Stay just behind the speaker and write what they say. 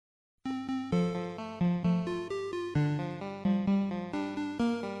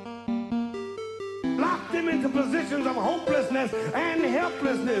into positions of hopelessness and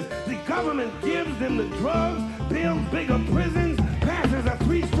helplessness. The government gives them the drugs, builds bigger prisons, passes a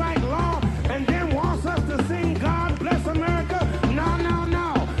 3-strike law, and then wants us to sing God Bless America. No, no,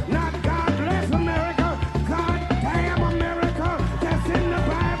 no. Not God Bless America. God damn America. That's in the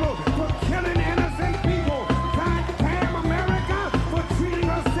Bible for killing innocent people. God damn America for treating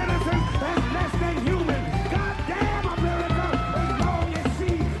us citizens as less than human. God damn America as long as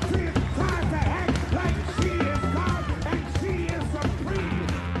she tries to act like she is God and she is supreme.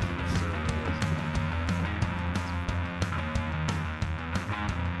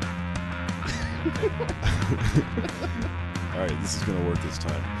 All right, this is going to work this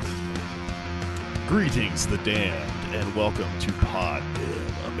time. Greetings, the damned, and welcome to Pod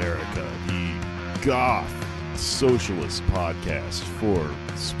Damn America, the goth socialist podcast for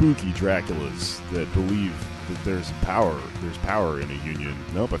spooky Draculas that believe that there's power in a union.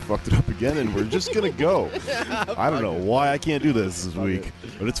 Nope, I fucked it up again, and we're just going to go. I don't know why I can't do this week,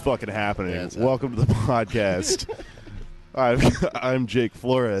 but it's fucking happening. Yeah, Welcome to the podcast. I'm Jake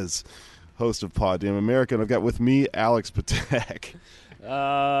Flores, host of Pod Damn America, and I've got with me Alex Patak.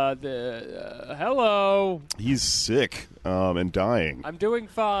 Hello. He's sick and dying. I'm doing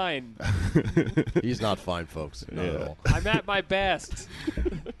fine. He's not fine, folks. Not at all. I'm at my best.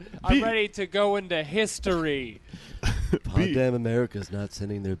 I'm ready to go into history. Pod Damn America's not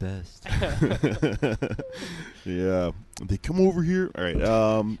sending their best. Yeah, they come over here. All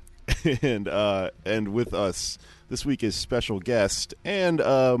right, and with us this week is special guest, and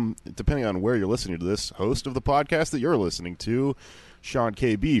depending on where you're listening to this, host of the podcast that you're listening to, Sean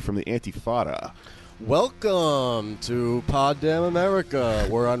KB from the Antifada. Welcome to Pod Damn America,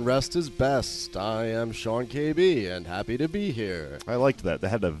 where unrest is best. I am Sean KB, and happy to be here. I liked that. That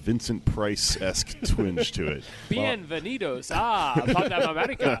had a Vincent Price-esque twinge to it. Bienvenidos a Pod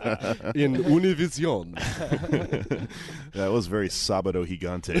America. In Univision. That was very Sabado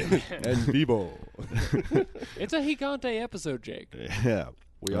Gigante. And Vivo. It's a Gigante episode, Jake. Yeah.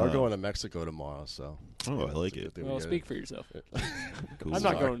 We are going to Mexico tomorrow, so. Oh, I like it. Well, speak for yourself. Cool. I'm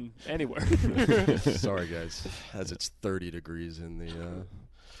not going anywhere. Sorry, guys. As it's 30 degrees in the...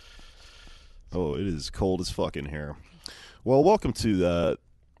 Oh, it is cold as fuck in here. Well, welcome to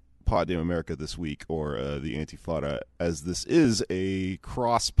Pod Damn America this week, or the Antifada, as this is a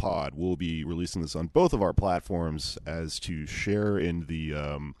cross pod. We'll be releasing this on both of our platforms as to share in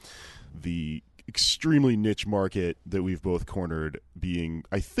the extremely niche market that we've both cornered, being,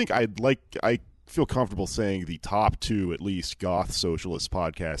 I feel comfortable saying, the top two, at least, goth socialist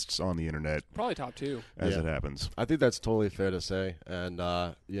podcasts on the internet. Probably top two. As it happens. I think that's totally fair to say. And,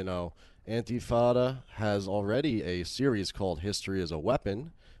 Antifada has already a series called History as a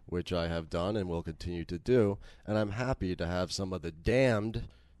Weapon, which I have done and will continue to do. And I'm happy to have some of the damned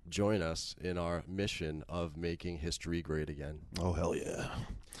join us in our mission of making history great again. Oh, hell yeah.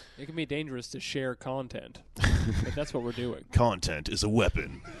 It can be dangerous to share content, but that's what we're doing. Content is a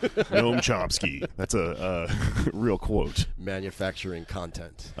weapon. Noam Chomsky. That's a real quote. Manufacturing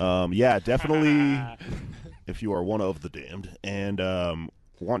content. Yeah, definitely. If you are one of the damned and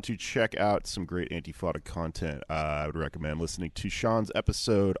want to check out some great Antifada content, I would recommend listening to Sean's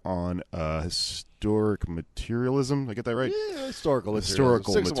episode on historic materialism. Did I get that right? Yeah, historical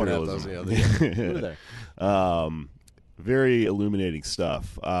materialism. Very illuminating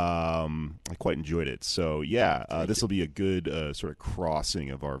stuff. I quite enjoyed it. So yeah, this will be a good sort of crossing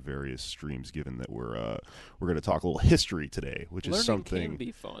of our various streams, given that we're going to talk a little history today, which is something can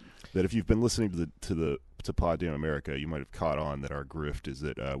be fun. That if you've been listening to Pod Damn America, you might have caught on that our grift is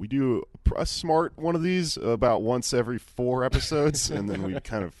that we do a smart one of these about once every 4 episodes, and then we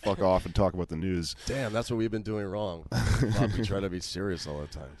kind of fuck off and talk about the news. Damn, that's what we've been doing wrong. Thought we try to be serious all the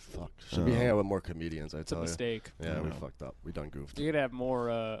time. Fuck. Should we hang out with more comedians, It's a mistake. Yeah, we fucked up. We done goofed. You could have more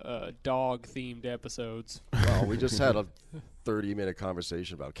dog-themed episodes. Well, we just had a 30-minute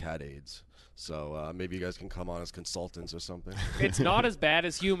conversation about cat AIDS. So maybe you guys can come on as consultants or something. It's not as bad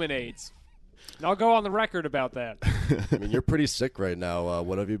as human AIDS. And I'll go on the record about that. I mean, you're pretty sick right now.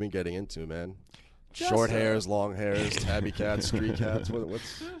 What have you been getting into, man? Short hairs, long hairs, tabby cats, street cats.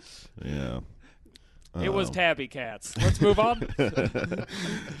 What's? Yeah. It was tabby cats. Let's move on.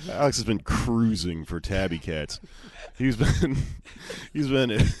 Alex has been cruising for tabby cats. He's been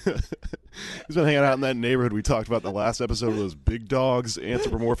hanging out in that neighborhood we talked about in the last episode where those big dogs,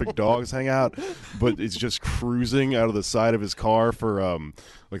 anthropomorphic dogs, hang out. But it's just cruising out of the side of his car for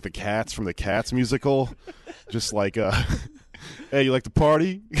like the Cats from the Cats musical, just like hey, you like to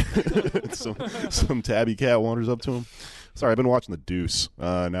party? some tabby cat wanders up to him. Sorry, I've been watching The Deuce.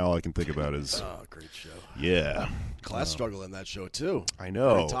 Now all I can think about is... Oh, great show. Yeah. Class struggle in that show, too. I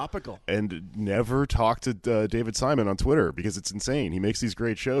know. Very topical. And never talk to David Simon on Twitter because it's insane. He makes these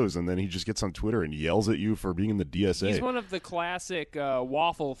great shows, and then he just gets on Twitter and yells at you for being in the DSA. He's one of the classic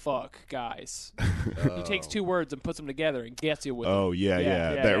waffle fuck guys. He takes two words and puts them together and gets you with them. Oh, yeah.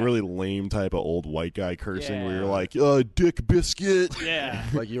 That really lame type of old white guy cursing where you're like, dick biscuit. Yeah.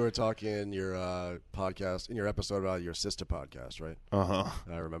 Like you were talking in your podcast, in your episode about your sister podcast, right? Uh-huh.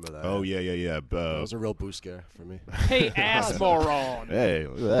 I remember that. Oh, yeah. That was a real boost scare for me. Hey, ass moron. Hey,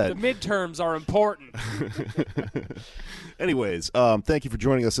 look at The midterms are important. that. Anyways, thank you for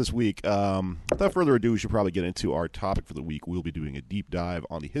joining us this week. Without further ado, we should probably get into our topic for the week. We'll be doing a deep dive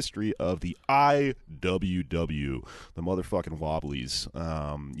on the history of the IWW, the motherfucking Wobblies.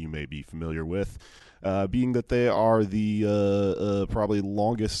 You may be familiar with. Being that they are the probably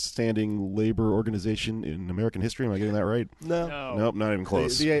longest-standing labor organization in American history. Am I getting that right? No. Nope, not even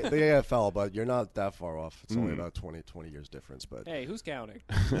close. The AFL, but you're not that far off. It's only about 20 years difference. But Hey, who's counting?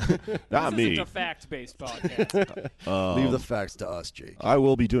 Not This me. isn't a fact-based podcast. leave the facts to us, Jake. I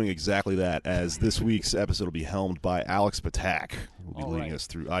will be doing exactly that, as this week's episode will be helmed by Alex Patak, who will be All leading right. us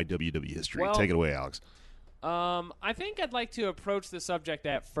through IWW history. Well- Take it away, Alex. I think I'd like to approach the subject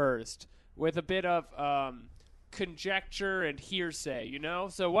at first with a bit of conjecture and hearsay, you know?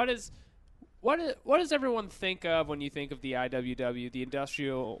 So what does everyone think of when you think of the IWW, the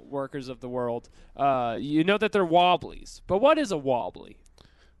industrial workers of the world? You know that they're wobblies. But what is a wobbly?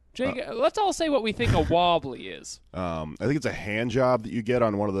 Jake, let's all say what we think a wobbly is. I think it's a hand job that you get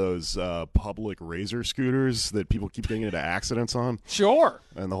on one of those public razor scooters that people keep getting into accidents on, Sure.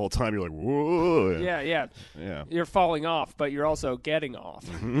 and the whole time you're like, whoa. Yeah. Yeah. You're falling off, but you're also getting off.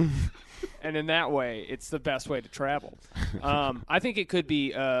 And in that way, it's the best way to travel. I think it could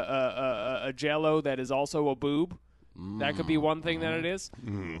be a jello that is also a boob. That could be one thing that it is.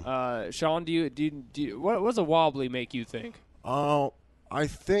 Sean, do you what does a wobbly make you think? I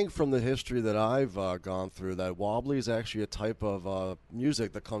think from the history that I've gone through that wobbly is actually a type of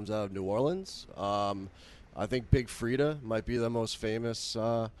music that comes out of New Orleans. I think Big Frida might be the most famous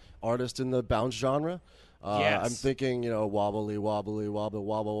artist in the bounce genre. Yes. I'm thinking, wobbly, wobbly, wobble,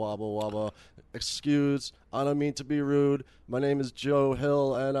 wobble, wobble, wobble. Excuse, I don't mean to be rude. My name is Joe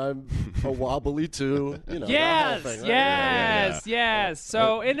Hill, and I'm a wobbly too. That whole Yes, thing, right? yes.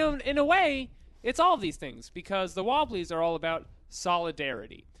 So in a way, it's all of these things because the wobblies are all about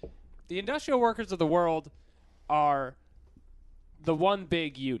solidarity. The industrial workers of the world are the one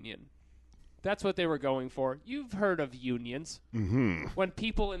big union. That's what they were going for. You've heard of unions. Mm-hmm. When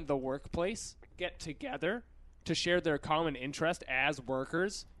people in the workplace get together to share their common interest as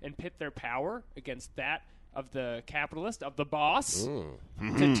workers and pit their power against that of the capitalist, of the boss,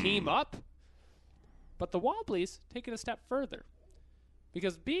 to team up. But the wobblies take it a step further.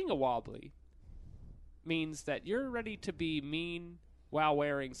 Because being a wobbly means that you're ready to be mean while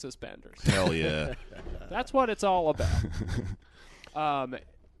wearing suspenders. Hell yeah. That's what it's all about.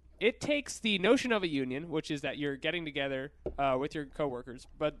 It takes the notion of a union, which is that you're getting together with your coworkers,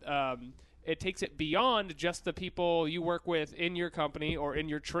 but it takes it beyond just the people you work with in your company or in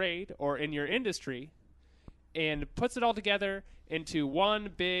your trade or in your industry, and puts it all together into one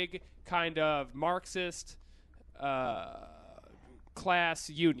big kind of Marxist class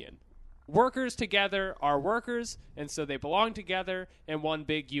union. Workers together are workers, and so they belong together in one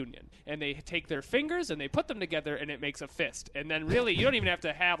big union. And they take their fingers and they put them together, and it makes a fist. And then really, you don't even have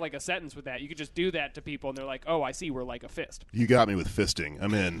to have like a sentence with that. You could just do that to people, and they're like, oh, I see, we're like a fist. You got me with fisting.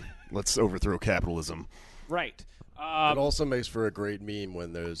 I'm in. Let's overthrow capitalism. Right. It also makes for a great meme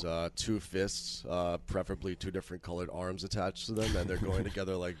when there's two fists, preferably two different colored arms attached to them, and they're going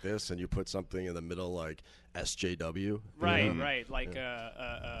together like this, and you put something in the middle like SJW. Right. Like,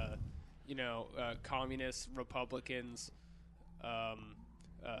 communists, Republicans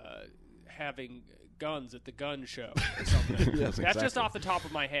having guns at the gun show or something. Yes, That's just exactly. off the top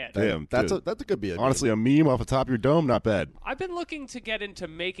of my head. Damn, That could be a meme. honestly, a meme off the top of your dome, not bad. I've been looking to get into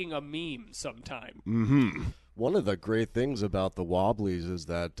making a meme sometime. One of the great things about the Wobblies is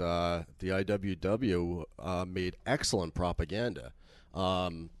that the IWW made excellent propaganda.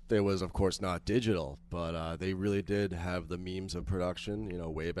 There was, of course, not digital, but they really did have the memes of production,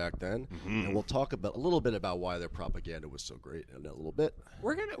 way back then. And we'll talk a little bit about why their propaganda was so great in a little bit.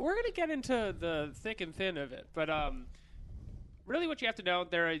 We're gonna get into the thick and thin of it, but really, what you have to know,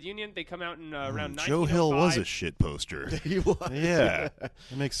 they're a union. They come out in around 1905. Joe Hill was a shit poster. He was. Yeah, that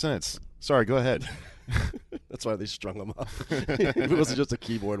makes sense. Sorry, go ahead. That's why they strung him up. It wasn't just a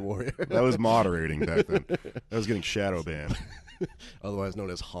keyboard warrior. That was moderating back then. That was getting shadow banned. Otherwise known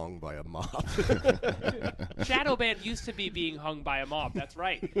as hung by a mob. Shadow Band used to be being hung by a mob. That's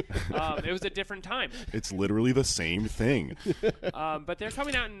right. It was a different time. It's literally the same thing. But they're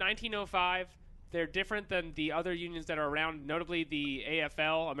coming out in 1905. They're different than the other unions that are around, notably the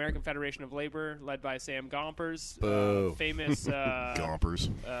AFL, American Federation of Labor, led by Sam Gompers, famous Gompers.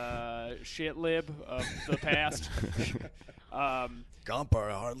 shit lib of the past.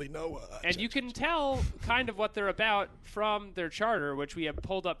 Gomper, I hardly know. And you can tell kind of what they're about from their charter, which we have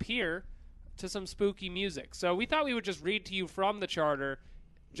pulled up here, to some spooky music. So we thought we would just read to you from the charter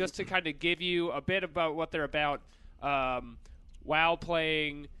just to kind of give you a bit about what they're about while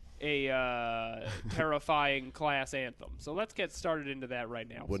playing a terrifying class anthem. So let's get started into that right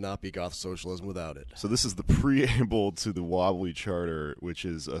now. Would not be goth socialism without it. So this is the preamble to the Wobbly Charter, which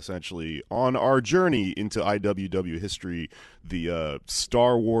is essentially on our journey into IWW history, the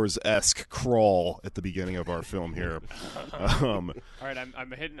Star Wars-esque crawl at the beginning of our film here. All right,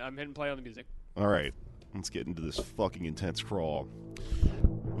 I'm hitting play on the music. All right, let's get into this fucking intense crawl.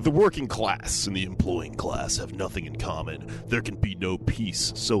 The working class and the employing class have nothing in common. There can be no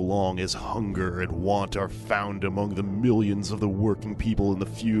peace so long as hunger and want are found among the millions of the working people, and the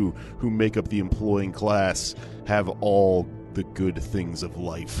few who make up the employing class have all the good things of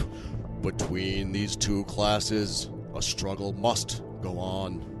life. Between these two classes, a struggle must go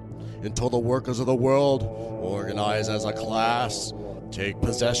on until the workers of the world organize as a class, take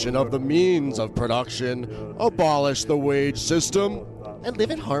possession of the means of production, abolish the wage system, and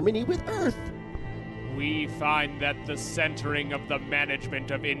live in harmony with Earth. We find that the centering of the management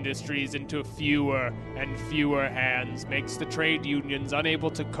of industries into fewer and fewer hands makes the trade unions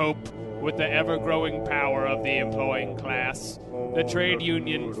unable to cope with the ever-growing power of the employing class. The trade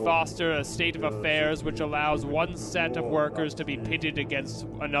union foster a state of affairs which allows one set of workers to be pitted against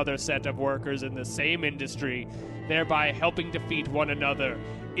another set of workers in the same industry, thereby helping defeat one another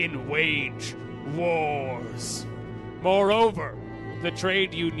in wage wars. Moreover, the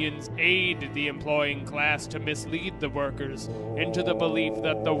trade unions aid the employing class to mislead the workers into the belief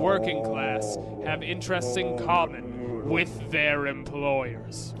that the working class have interests in common with their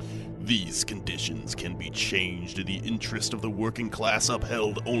employers. These conditions can be changed in the interest of the working class,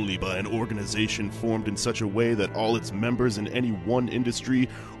 upheld only by an organization formed in such a way that all its members in any one industry,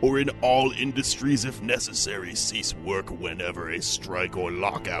 or in all industries if necessary, cease work whenever a strike or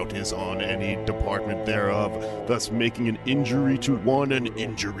lockout is on any department thereof, thus making an injury to one an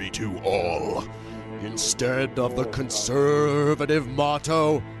injury to all. Instead of the conservative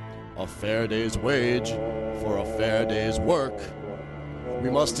motto, a fair day's wage for a fair day's work, we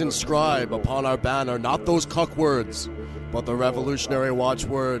must inscribe upon our banner not those cuck words, but the revolutionary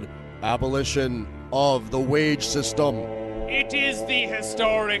watchword, abolition of the wage system. It is the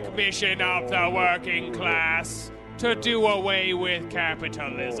historic mission of the working class to do away with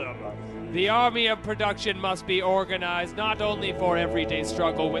capitalism. The army of production must be organized not only for everyday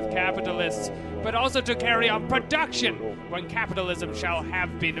struggle with capitalists, but also to carry on production when capitalism shall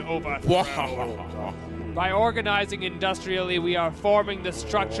have been overthrown. By organizing industrially, we are forming the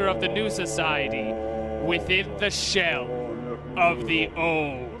structure of the new society within the shell of the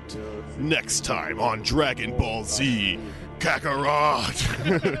old. Next time on Dragon Ball Z, Kakarot!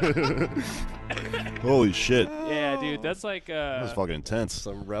 Holy shit. Yeah, dude, that's like That was fucking intense.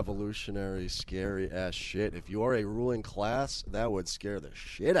 Some revolutionary, scary ass shit. If you are a ruling class, that would scare the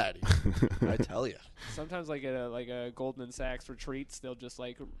shit out of you. I tell you. sometimes like at a Goldman Sachs retreats, they'll just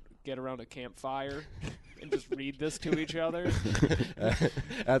like get around a campfire and just read this to each other.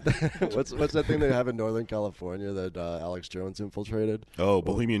 What's that thing they have in Northern California that Alex Jones infiltrated? Oh,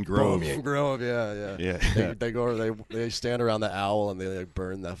 Bohemian Grove. Bohemian Grove, yeah. Yeah. They stand around the owl and they like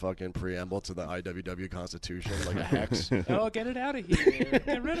burn that fucking preamble to the IWW Constitution like a hex. Oh, get it out of here.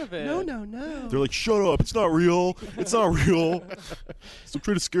 Get rid of it. No. They're like, shut up, it's not real. It's not real. Stop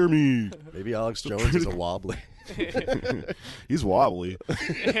trying to scare me. Maybe Alex Jones is a wobbly. He's wobbly.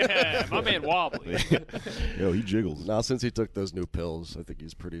 Yeah, my man Wobbly. Yo, he jiggles. Now, since he took those new pills, I think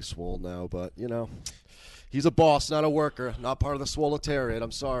he's pretty swole now. But, you know, he's a boss, not a worker, not part of the swoletariat.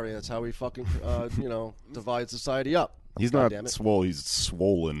 I'm sorry. That's how he fucking, divide society up. He's God not damn it. swole, he's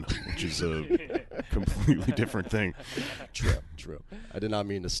swollen, which is a completely different thing. True. I did not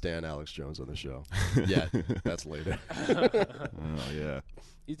mean to stand Alex Jones on the show. Yet. That's later. Oh, yeah.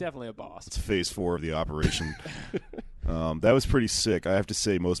 He's definitely a boss. It's phase 4 of the operation. That was pretty sick. I have to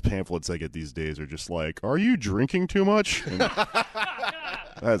say, most pamphlets I get these days are just like, are you drinking too much?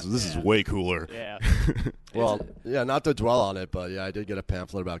 This is way cooler. Yeah. Well, yeah, not to dwell on it, but yeah, I did get a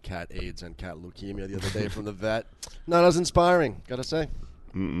pamphlet about cat AIDS and cat leukemia the other day from the vet. Not as inspiring, gotta say.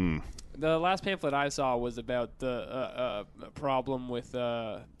 The last pamphlet I saw was about the problem with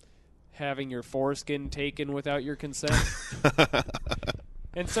having your foreskin taken without your consent.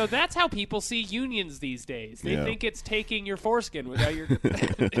 And so that's how people see unions these days. They think it's taking your foreskin without your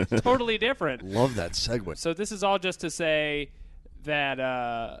It's totally different. Love that segue. So this is all just to say that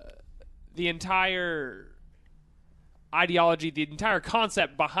the entire ideology, the entire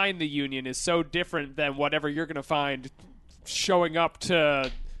concept behind the union is so different than whatever you're going to find showing up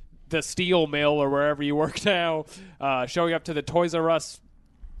to the steel mill or wherever you work now, showing up to the Toys R Us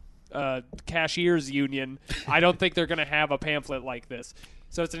cashiers union. I don't think they're going to have a pamphlet like this.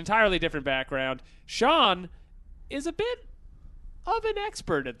 So it's an entirely different background. Sean is a bit of an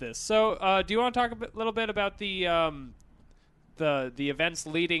expert at this. So do you want to talk a little bit about the events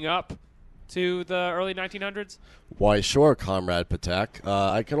leading up to the early 1900s? Why, sure, Comrade Patak.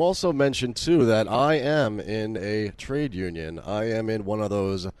 I can also mention, too, that I am in a trade union. I am in one of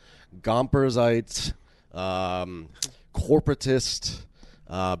those Gompersite, corporatist,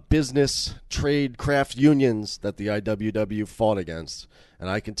 business, trade, craft unions that the IWW fought against. And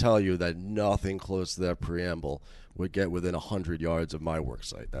I can tell you that nothing close to that preamble would get within 100 yards of my work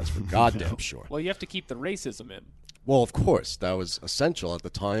site. That's for goddamn sure. Well, you have to keep the racism in. Well, of course, that was essential at the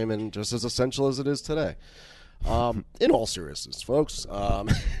time and just as essential as it is today. In all seriousness, folks, I'm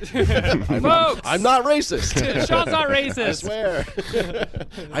not racist. Sean's not racist. I swear.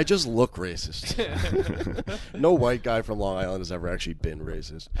 I just look racist. No white guy from Long Island has ever actually been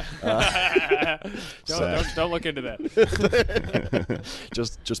racist. Don't look into that.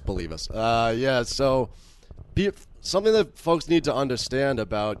 Just believe us. Yeah, so something that folks need to understand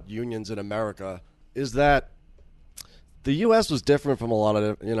about unions in America is that the U.S. was different from a lot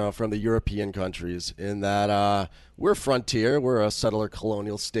of, from the European countries in that we're frontier. We're a settler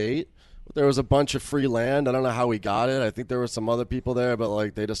colonial state. There was a bunch of free land. I don't know how we got it. I think there were some other people there,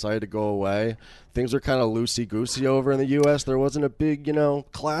 but, they decided to go away. Things were kind of loosey-goosey over in the U.S. There wasn't a big,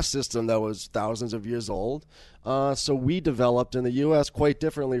 class system that was thousands of years old. So we developed in the U.S. quite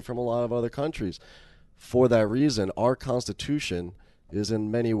differently from a lot of other countries. For that reason, our Constitution is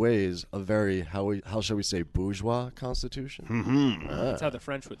in many ways a very, how shall we say, bourgeois constitution. Mm-hmm. That's how the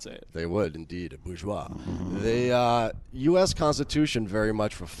French would say it. They would, indeed, a bourgeois. The U.S. Constitution very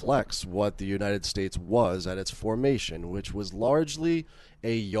much reflects what the United States was at its formation, which was largely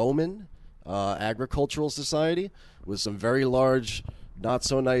a yeoman agricultural society with some very large,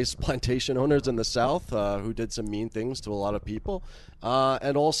 not-so-nice plantation owners in the South who did some mean things to a lot of people,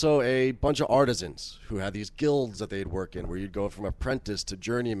 and also a bunch of artisans who had these guilds that they'd work in where you'd go from apprentice to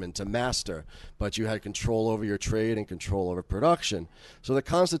journeyman to master, but you had control over your trade and control over production. So the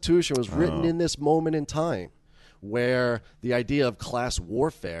Constitution was written in this moment in time where the idea of class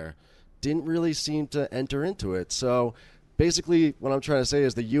warfare didn't really seem to enter into it. So basically what I'm trying to say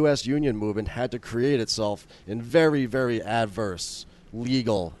is the U.S. Union movement had to create itself in very, very adverse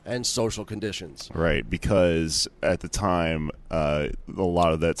legal and social conditions. Right, because at the time, a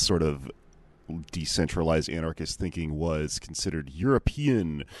lot of that sort of decentralized anarchist thinking was considered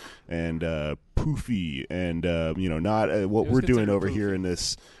European and poofy and, not what we're doing over here in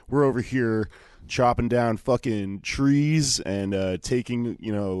this. We're over here chopping down fucking trees and taking,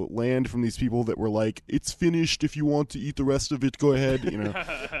 land from these people that were like, it's finished. If you want to eat the rest of it, go ahead,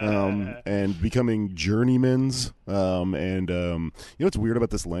 and becoming journeymans. What's weird about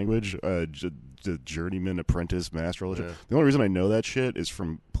this language? The journeyman, apprentice, master. The only reason I know that shit is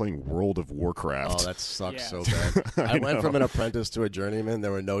from playing World of Warcraft. Oh, that sucks so bad. I went from an apprentice to a journeyman. There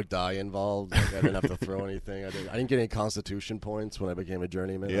were no die involved. I didn't have to throw anything. I didn't get any constitution points when I became a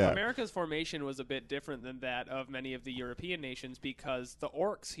journeyman. Yeah. America's formation was a bit different than that of many of the European nations because the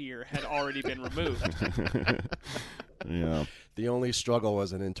orcs here had already been removed. Yeah. The only struggle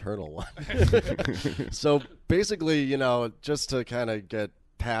was an internal one. So basically, just to kind of get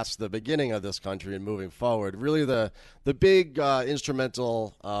past the beginning of this country and moving forward, really the big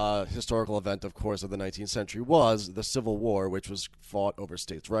instrumental historical event, of course, of the 19th century was the Civil War, which was fought over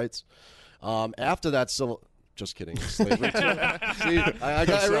states' rights. After that Just kidding. Slavery too. See,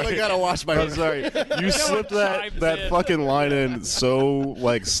 I really gotta watch my. I'm sorry. You slipped that fucking line in so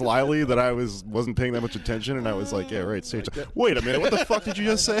slyly that I wasn't paying that much attention, and I was like, yeah, right. Stage. Wait a minute. What the fuck did you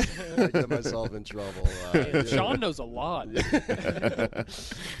just say? I get myself in trouble. Sean knows a lot.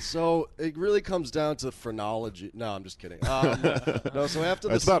 So it really comes down to phrenology. No, I'm just kidding. No, so after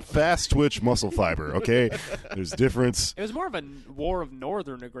this, it's about fast twitch muscle fiber. Okay, there's difference. It was more of a war of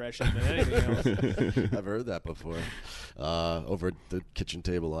northern aggression than anything else. I've heard that before over the kitchen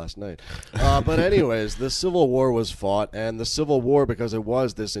table last night. But anyways, the Civil War was fought, and the Civil War, because it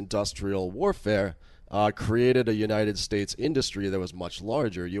was this industrial warfare, created a United States industry that was much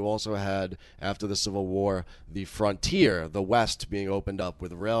larger. You also had, after the Civil War, the frontier, the West, being opened up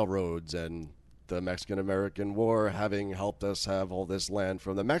with railroads, and the Mexican-American War having helped us have all this land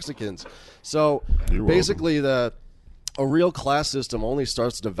from the Mexicans. So basically a real class system only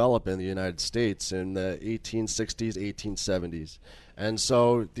starts to develop in the United States in the 1860s, 1870s. And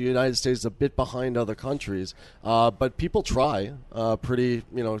so the United States is a bit behind other countries, but people try pretty,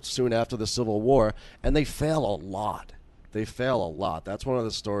 soon after the Civil War, and they fail a lot. That's one of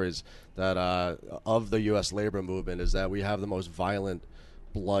the stories that of the U.S. labor movement, is that we have the most violent,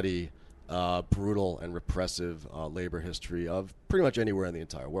 bloody, brutal, and repressive labor history of pretty much anywhere in the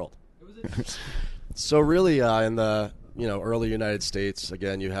entire world. So really, in the early United States,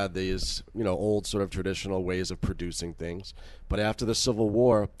 again, you had these, old sort of traditional ways of producing things. But after the Civil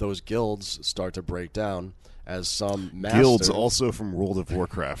War, those guilds start to break down as some masters... Guilds also from World of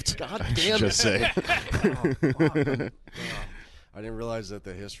Warcraft. God I damn should it. just say. I didn't realize that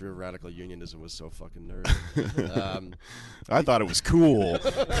the history of radical unionism was so fucking nerdy. I thought it was cool.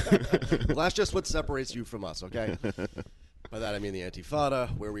 Well, that's just what separates you from us, okay? By that I mean the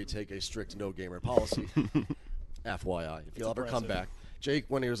Antifada, where we take a strict no-gamer policy. FYI, if you'll ever come back. Jake,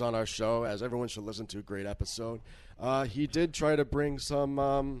 when he was on our show, as everyone should listen to, great episode, he did try to bring some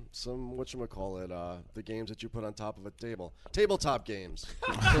whatchamacallit, the games that you put on top of a table. Tabletop games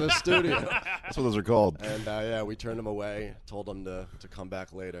to the studio. That's what those are called. And, yeah, we turned him away, told him to come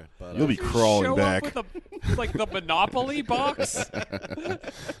back later. But You'll be crawling Show back. up with the Monopoly box.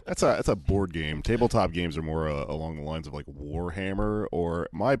 That's a board game. Tabletop games are more along the lines of like Warhammer, or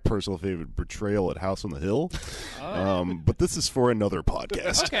my personal favorite, Betrayal at House on the Hill. But this is for another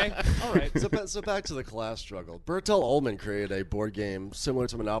podcast. Okay, all right. So back to the class struggle. Bertel Ullman created a board game similar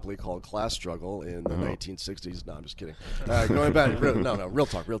to Monopoly called Class Struggle in the 1960s. No, I'm just kidding. Going back, real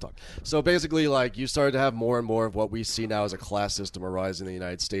talk. So basically, like, you started to have more and more of what we see now as a class system arise in the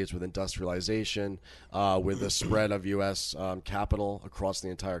United States with industrialization, with the spread of U.S. Capital across the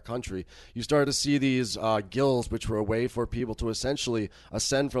entire country. You started to see these guilds, which were a way for people to essentially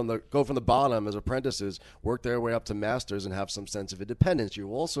go from the bottom as apprentices, work their way up to masters, and have some sense of independence.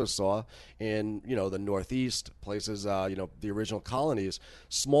 You also saw in the Northeast, places the original colonies,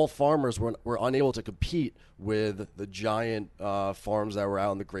 small farmers were unable to compete with the giant farms that were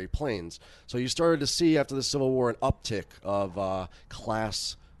out in the Great Plains. So you started to see after the Civil War an uptick of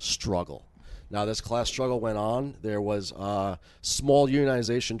class struggle. Now, this class struggle went on. There was small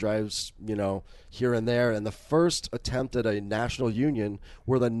unionization drives, here and there. And the first attempt at a national union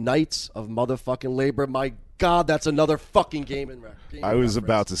were the Knights of motherfucking Labor. My God, that's another fucking game I was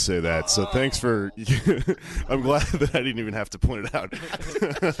about to say that, so thanks for... I'm glad that I didn't even have to point it out.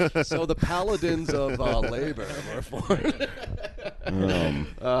 So the Paladins of Labor were formed.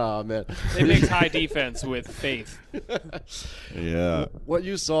 Oh, man. They mix high defense with faith. Yeah. What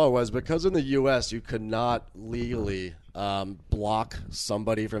you saw was, because in the U.S. you could not legally block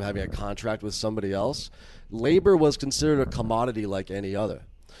somebody from having a contract with somebody else, labor was considered a commodity like any other.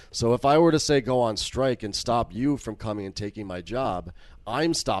 So if I were to say go on strike and stop you from coming and taking my job,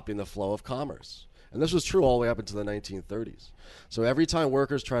 I'm stopping the flow of commerce. And this was true all the way up into the 1930s. So every time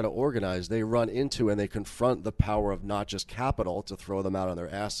workers try to organize, they run into and they confront the power of not just capital to throw them out on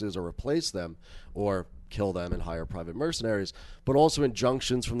their asses or replace them or kill them and hire private mercenaries, but also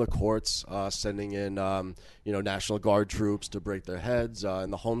injunctions from the courts, sending in National Guard troops to break their heads.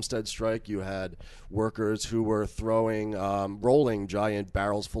 In the Homestead strike, you had workers who were rolling giant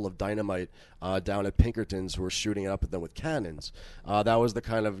barrels full of dynamite down at Pinkertons, who were shooting it up at them with cannons. That was the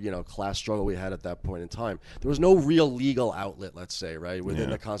kind of class struggle we had at that point in time. There was no real legal outlet, let's say, right, within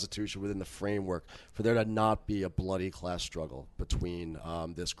the Constitution, within the framework, for there to not be a bloody class struggle between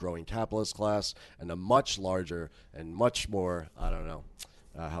this growing capitalist class and a much larger and much more, I don't know,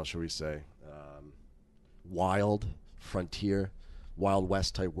 how should we say, wild frontier, Wild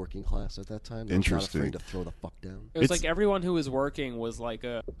West type working class at that time. They were not afraid to throw the fuck down. It was like everyone who was working was like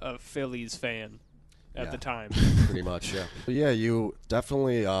a Phillies fan at the time. Pretty much, yeah. But yeah, you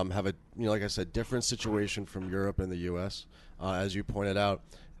definitely have a, like I said, different situation from Europe and the U.S., as you pointed out.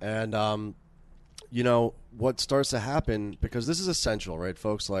 And, what starts to happen, because this is essential, right,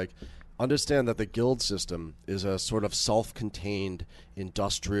 folks? Like, understand that the guild system is a sort of self-contained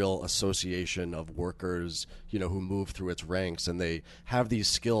industrial association of workers, who move through its ranks, and they have these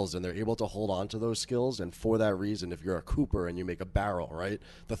skills and they're able to hold on to those skills. And for that reason, if you're a cooper and you make a barrel, right,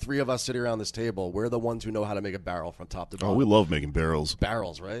 the three of us sitting around this table, we're the ones who know how to make a barrel from top to bottom. Oh, we love making barrels.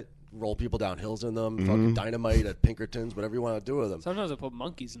 Barrels, right? roll people down hills in them, fucking dynamite at Pinkertons, whatever you want to do with them. Sometimes I put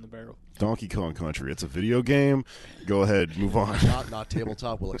monkeys in the barrel. Donkey Kong Country. It's a video game. Go ahead, move on. Not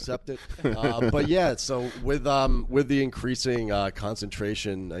tabletop. We'll accept it. But yeah, so with the increasing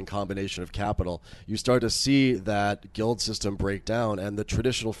concentration and combination of capital, you start to see that guild system break down, and the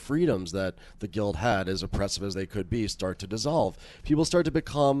traditional freedoms that the guild had, as oppressive as they could be, start to dissolve. People start to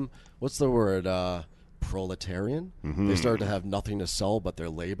become, what's the word, proletarian. They start to have nothing to sell but their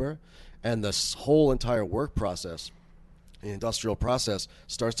labor, and this whole entire work process, the industrial process,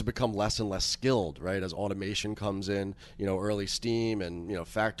 starts to become less and less skilled, right? As automation comes in, early steam and,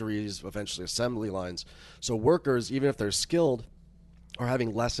 factories, eventually assembly lines. So workers, even if they're skilled, are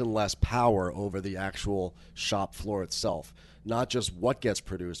having less and less power over the actual shop floor itself. Not just what gets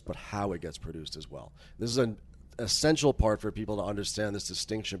produced, but how it gets produced as well. This is an essential part for people to understand this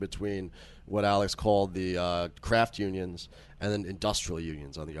distinction between what Alex called the craft unions and then industrial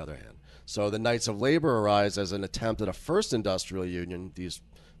unions on the other hand. So the Knights of Labor arise as an attempt at a first industrial union, these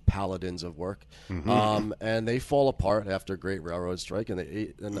paladins of work, and they fall apart after a great railroad strike in the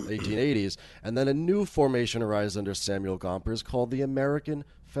 1880s, and then a new formation arises under Samuel Gompers called the American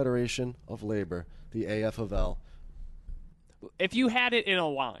Federation of Labor, the AFL. If you had it in a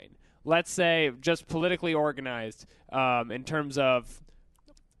line, let's say just politically organized in terms of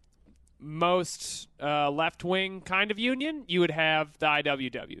most left-wing kind of union, you would have the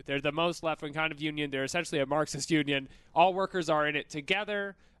IWW. They're the most left-wing kind of union. They're essentially a Marxist union. All workers are in it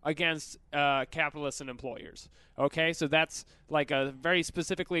together against capitalists and employers. Okay, so that's like a very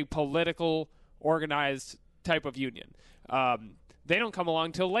specifically political, organized type of union. They don't come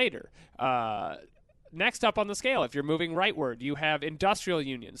along till later. Next up on the scale, if you're moving rightward, you have industrial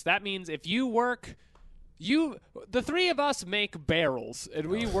unions. That means if you work, the three of us make barrels, and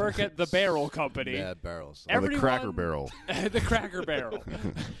we work at the barrel company. Mad barrels. The Cracker Barrel. The Cracker Barrel.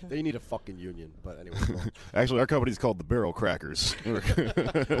 They need a fucking union, but anyway. Actually, our company's called the Barrel Crackers.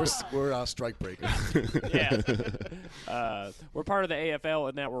 We're strike breakers. Yeah. We're part of the AFL,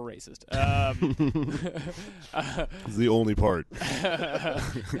 and that we're racist. It's the only part.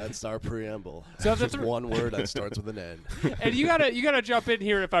 That's our preamble. So Just one word that starts with an N. And you gotta jump in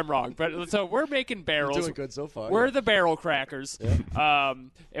here if I'm wrong. But so we're making barrels. Doing good so far. We're the Barrel Crackers. Yeah.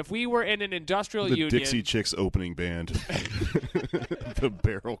 If we were in an industrial The union, Dixie Chicks opening band. The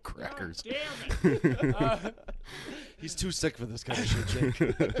Barrel Crackers. damn it. He's too sick for this kind of shit,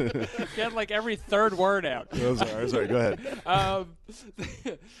 Jake. Get like every third word out. Oh, sorry, go ahead.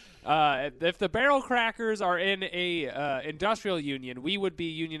 If the Barrel Crackers are in a industrial union, we would be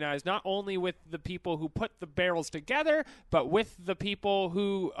unionized not only with the people who put the barrels together, but with the people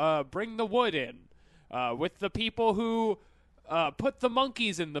who bring the wood in, with the people who put the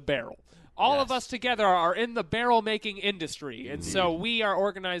monkeys in the barrel. All of us together are in the barrel-making industry, and so we are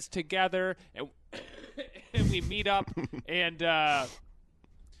organized together, and we meet up and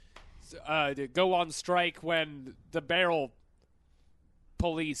go on strike when the barrel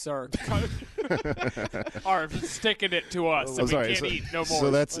police are sticking it to us, so we can't eat no more.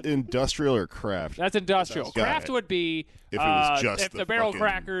 So that's industrial or craft? That's industrial. Got Craft it. would be If it was just if the the barrel fucking-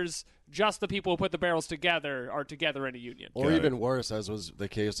 crackers, just the people who put the barrels together are together in a union. Or Got even worse, as was the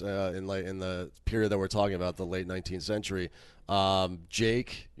case in the period that we're talking about, the late 19th century.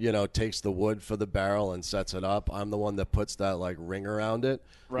 Jake, takes the wood for the barrel and sets it up. I'm the one that puts that ring around it,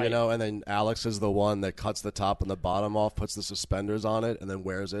 Right. And then Alex is the one that cuts the top and the bottom off, puts the suspenders on it, and then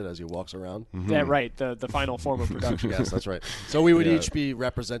wears it as he walks around. Yeah, right. The final form of production. Yes, that's right. So we would Yeah. each be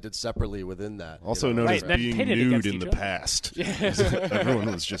represented separately within that. Also known Right, as then being pitted nude against in each the other. past.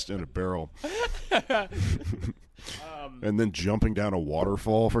 Everyone was just in a barrel. And then jumping down a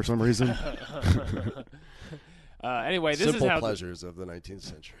waterfall for some reason. Anyway, this Simple is how pleasures of the 19th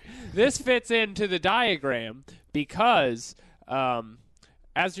century. this fits into the diagram because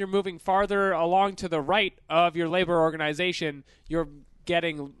as you're moving farther along to the right of your labor organization, you're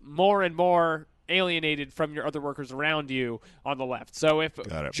getting more and more alienated from your other workers around you on the left. So if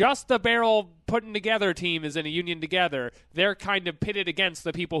Got it. just the barrel putting together team is in a union together, they're kind of pitted against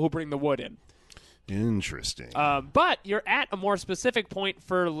the people who bring the wood in. Interesting. But you're at a more specific point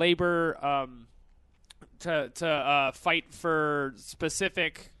for labor to fight for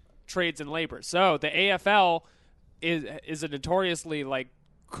specific trades and labor. So the AFL is a notoriously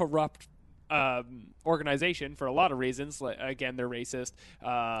corrupt organization for a lot of reasons. Again, they're racist.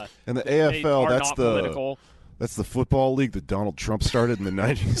 And the They AFL, are that's not the political. That's the football league that Donald Trump started in the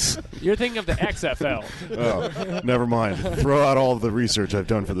 90s. You're thinking of the XFL. Oh, never mind. Throw out all of the research I've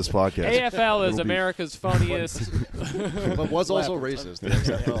done for this podcast. AFL is America's funniest. But was also racist. The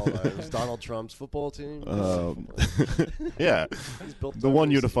XFL it was Donald Trump's football team. Yeah, He's built the one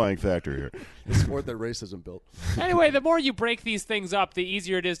unifying factor here. the sport that racism built. Anyway, the more you break these things up, the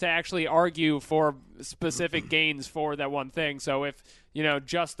easier it is to actually argue for specific gains for that one thing. So if,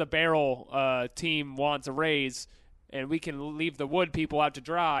 just the barrel team wants a raise and we can leave the wood people out to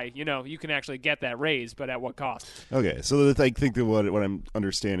dry, you can actually get that raise, but at what cost? Okay, so I think that what I'm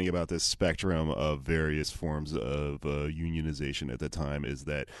understanding about this spectrum of various forms of unionization at the time is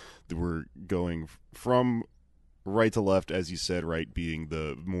that we're going from right to left, as you said, right being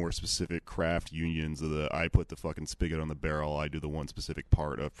the more specific craft unions of the I put the fucking spigot on the barrel, I do the one specific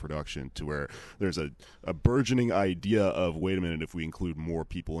part of production, to where there's a burgeoning idea of, wait a minute, if we include more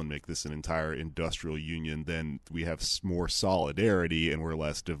people and make this an entire industrial union, then we have more solidarity and we're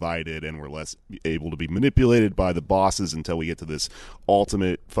less divided and we're less able to be manipulated by the bosses until we get to this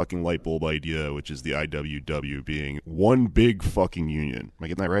ultimate fucking light bulb idea, which is the IWW being one big fucking union. Am I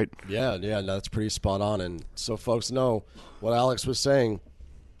getting that right? Yeah, no, that's pretty spot on. And so folks know what Alex was saying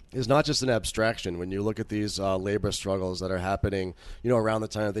is not just an abstraction. When you look at these labor struggles that are happening, around the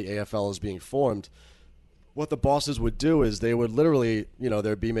time that the AFL is being formed, what the bosses would do is they would literally,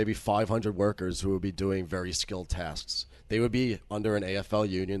 there'd be maybe 500 workers who would be doing very skilled tasks. They would be under an AFL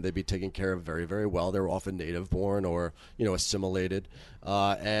union. They'd be taken care of very, very well. They were often native-born or, assimilated.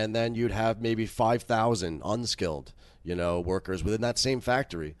 And then you'd have maybe 5,000 unskilled, workers within that same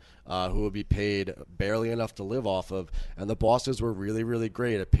factory who would be paid barely enough to live off of. And the bosses were really, really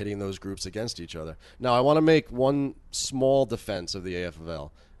great at pitting those groups against each other. Now, I want to make one small defense of the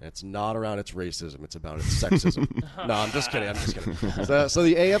AFL. It's not around its racism. It's about its sexism. No, I'm just kidding. So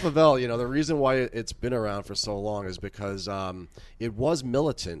the AFL, the reason why it's been around for so long is because it was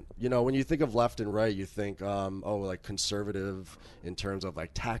militant. When you think of left and right, you think, like conservative in terms of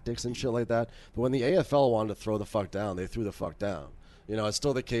like tactics and shit like that. But when the AFL wanted to throw the fuck down, they threw the fuck down. It's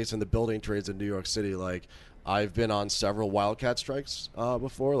still the case in the building trades in New York City. Like, I've been on several wildcat strikes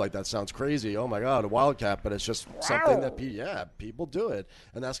before. Like, that sounds crazy. Oh my God, a wildcat! But it's just something that people do it,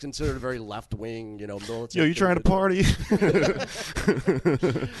 and that's considered a very left-wing, militant. Yo, you trying to party? You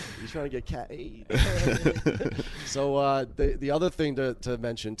trying to get cat aid? So the other thing to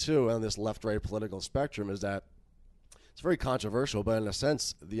mention too on this left-right political spectrum is that it's very controversial, but in a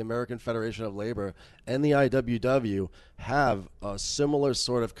sense, the American Federation of Labor and the IWW have a similar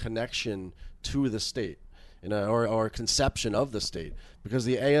sort of connection to the state. Or conception of the state, because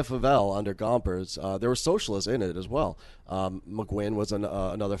the AFL under Gompers, there were socialists in it as well. McGuinn was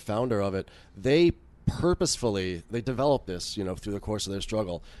another founder of it. They purposefully developed this, through the course of their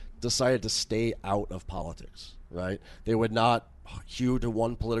struggle, decided to stay out of politics. Right? They would not hew to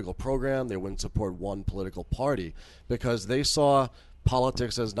one political program. They wouldn't support one political party because they saw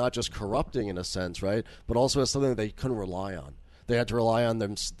politics as not just corrupting in a sense, right, but also as something that they couldn't rely on. They had to rely on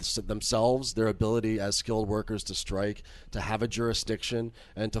themselves, their ability as skilled workers to strike, to have a jurisdiction,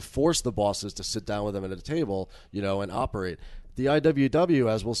 and to force the bosses to sit down with them at a table, and operate. The IWW,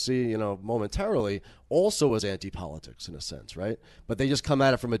 as we'll see, momentarily, also was anti-politics in a sense, right? But they just come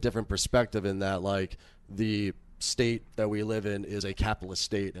at it from a different perspective in that, like, the state that we live in is a capitalist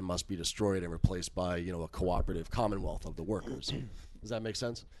state and must be destroyed and replaced by, a cooperative commonwealth of the workers. Does that make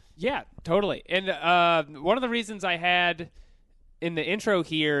sense? Yeah, totally. And one of the reasons I had in the intro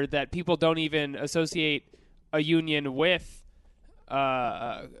here that people don't even associate a union with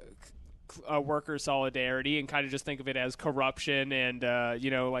a worker solidarity and kind of just think of it as corruption and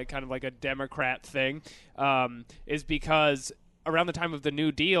like kind of like a Democrat thing is because around the time of the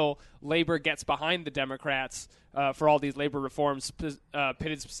New Deal, labor gets behind the Democrats for all these labor reforms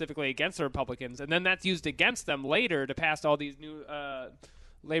pitted specifically against the Republicans, and then that's used against them later to pass all these new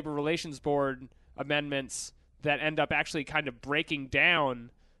labor relations board amendments that end up actually kind of breaking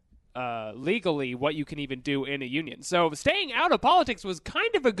down legally what you can even do in a union. So staying out of politics was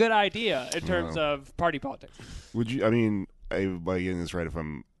kind of a good idea in terms of party politics. Would you, am I getting this right if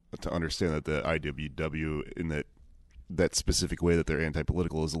I'm to understand that the IWW in that specific way that they're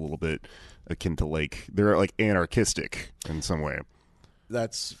anti-political is a little bit akin to they're like anarchistic in some way?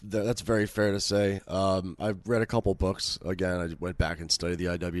 That's very fair to say. I've read a couple books. Again, I went back and studied the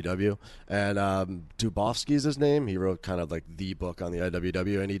IWW. And Dubofsky's his name. He wrote kind of like the book on the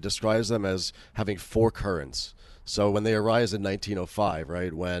IWW, and he describes them as having four currents. So when they arise in 1905,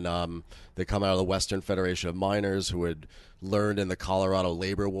 right, when they come out of the Western Federation of Miners, who had learned in the Colorado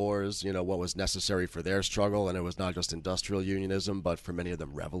labor wars, what was necessary for their struggle, and it was not just industrial unionism, but for many of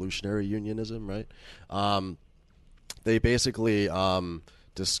them revolutionary unionism, right? they basically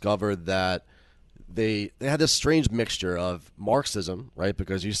discovered that they had this strange mixture of Marxism, right?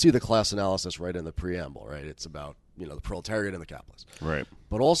 Because you see the class analysis right in the preamble, right? It's about the proletariat and the capitalists. Right.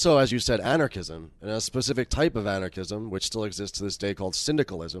 But also, as you said, anarchism, and a specific type of anarchism, which still exists to this day, called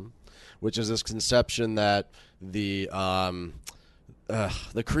syndicalism, which is this conception that the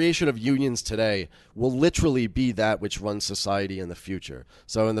creation of unions today will literally be that which runs society in the future.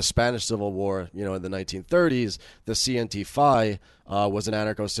 So in the Spanish Civil War, in the 1930s, the CNT-FI was an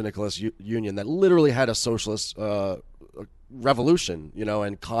anarcho-syndicalist union that literally had a socialist revolution,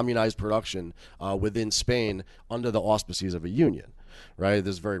 and communized production within Spain under the auspices of a union. Right,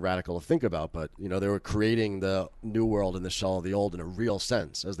 this is very radical to think about, but they were creating the new world in the shell of the old in a real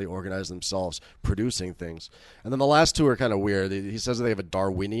sense as they organized themselves, producing things. And then the last two are kind of weird. He says that they have a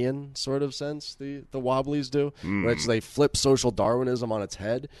Darwinian sort of sense. The Wobblies do, which they flip social Darwinism on its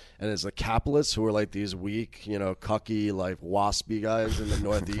head, and it's the capitalists who are like these weak, cucky, like waspy guys in the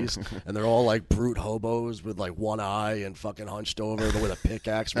Northeast, and they're all like brute hobos with like one eye and fucking hunched over with a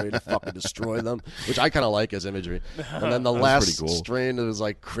pickaxe ready to fucking destroy them, which I kind of like as imagery. And then the last pretty cool. strain is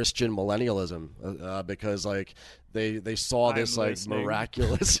like Christian millennialism, because like they saw this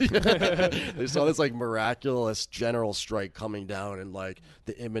miraculous they saw this like miraculous general strike coming down in like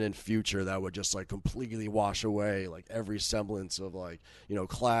the imminent future that would just like completely wash away like every semblance of like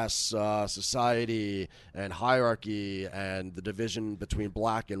class society and hierarchy and the division between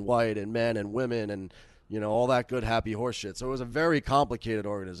black and white and men and women and all that good, happy horse shit. So it was a very complicated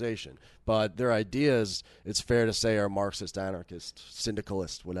organization. But their ideas, it's fair to say, are Marxist, anarchist,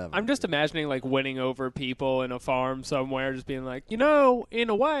 syndicalist, whatever. I'm just imagining, like, winning over people in a farm somewhere, just being like, in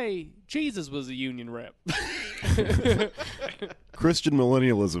a way, Jesus was a union rep. Christian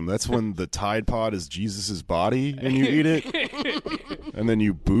millennialism, that's when the Tide Pod is Jesus' body and you eat it. And then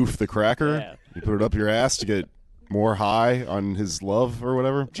you boof the cracker. Yeah. You put it up your ass to get more high on his love or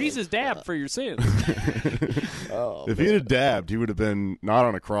whatever. Jesus dabbed for your sins. If he had dabbed, he would have been not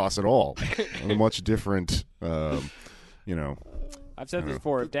on a cross at all. On a much different, I've said this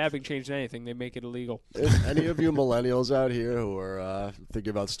before. If dabbing changed anything, they make it illegal. If any of you millennials out here who are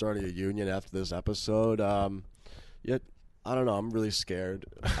thinking about starting a union after this episode, I don't know. I'm really scared.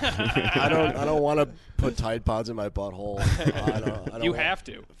 I don't want to put Tide Pods in my butthole. I don't you have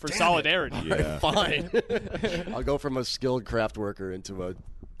to for solidarity. Yeah. Fine. I'll go from a skilled craft worker into a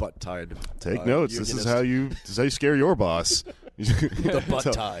butt tide. Take notes. Unionist. This is how you scare your boss. The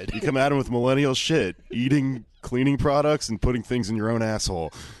butt tide. You come at him with millennial shit, eating cleaning products and putting things in your own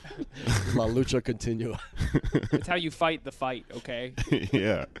asshole. La lucha continua. It's how you fight the fight. Okay.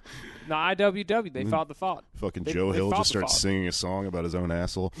 Yeah. The IWW, they fought the fought. Fucking They Joe Hill fought just the starts fought. singing a song about his own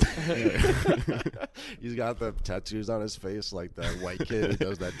asshole. He's got the tattoos on his face like that white kid who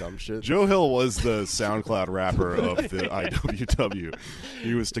does that dumb shit. Joe Hill was the SoundCloud rapper of the IWW.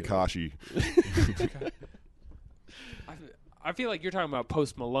 He was Tekashi. I feel like you're talking about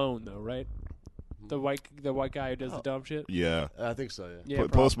Post Malone, though, right? The white guy who does the dumb shit. Yeah. I think so, yeah. Yeah,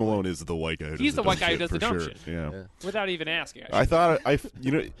 Post probably. Malone is the white guy who does He's the dumb white guy who shit, does the for dumb sure. shit. Yeah. Without even asking. I thought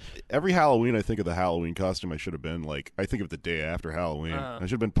every Halloween I think of the Halloween costume I should have been like I think of the day after Halloween. I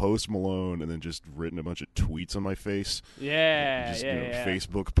should have been Post Malone and then just written a bunch of tweets on my face. Yeah, Just yeah.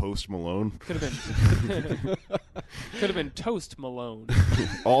 Facebook Post Malone. Could have been Toast Malone.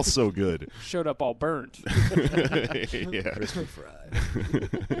 Also good. Showed up all burnt. Yeah. Crispy fried.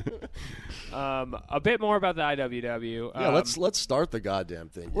 A bit more about the IWW. Yeah, let's start the goddamn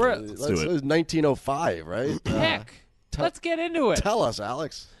thing. Let's do it. It was 1905, right? Heck, let's get into it. Tell us,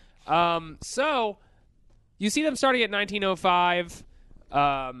 Alex. So you see them starting at 1905,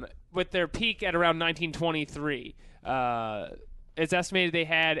 with their peak at around 1923. It's estimated they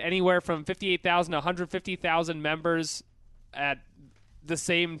had anywhere from 58,000 to 150,000 members at the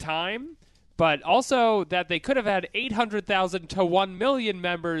same time, but also that they could have had 800,000 to 1 million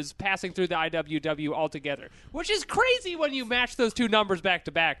members passing through the IWW altogether, which is crazy when you match those two numbers back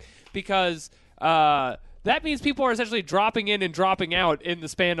to back, because that means people are essentially dropping in and dropping out in the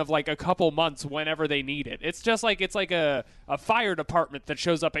span of like a couple months whenever they need it. It's just like it's like a fire department that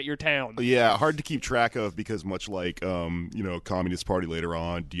shows up at your town. Yeah, hard to keep track of because much like Communist Party later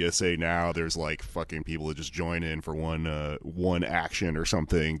on, DSA now, there's like fucking people that just join in for one action or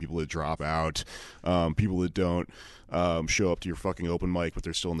something, people that drop out, people that don't show up to your fucking open mic, but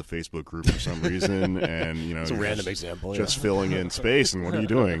they're still in the Facebook group for some reason, and It's a you're random example. just filling in space. And what are you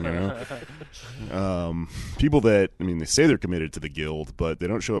doing? People that they say they're committed to the guild, but they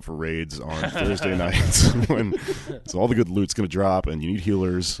don't show up for raids on Thursday nights when so all the good loot loot's going to drop, and you need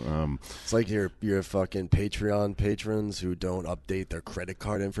healers. It's like your fucking Patreon patrons who don't update their credit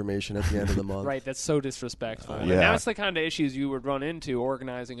card information at the end of the month. Right, that's so disrespectful. And Yeah. that's the kind of issues you would run into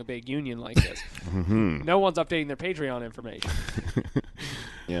organizing a big union like this. No one's updating their Patreon information.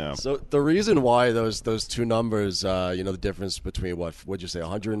 Yeah. So the reason why those two numbers, the difference between what'd you say,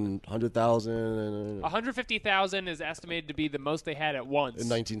 100,000 and 150,000 is estimated to be the most they had at once. in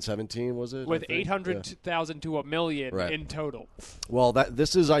 1917 was it? with I think? 800,000 to 1 million Right. in total. Well,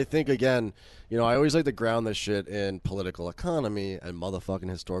 this is, I think, again, I always like to ground this shit in political economy and motherfucking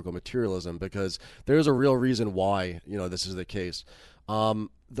historical materialism because there's a real reason why, this is the case.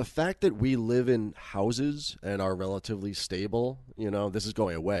 The fact that we live in houses and are relatively stable, this is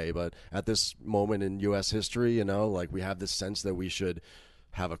going away, but at this moment in U.S. history, like we have this sense that we should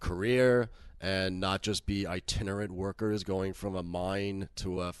have a career and not just be itinerant workers going from a mine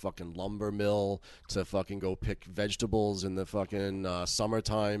to a fucking lumber mill to fucking go pick vegetables in the fucking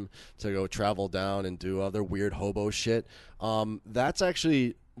summertime to go travel down and do other weird hobo shit. That's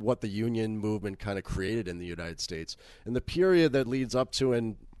actually what the union movement kind of created in the United States. In the period that leads up to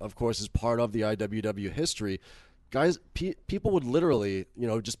and, of course, is part of the IWW history, guys, people would literally,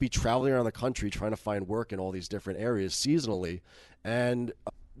 just be traveling around the country trying to find work in all these different areas seasonally, and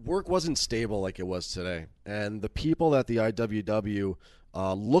work wasn't stable like it was today. And the people that the IWW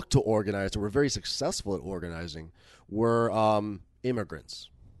looked to organize and were very successful at organizing were immigrants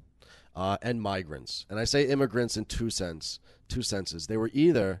and migrants. And I say immigrants in two senses. They were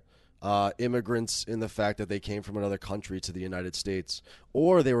either immigrants in the fact that they came from another country to the United States,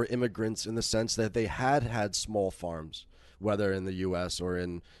 or they were immigrants in the sense that they had small farms, whether in the U.S. or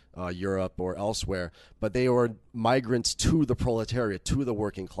in Europe or elsewhere, but they were migrants to the proletariat, to the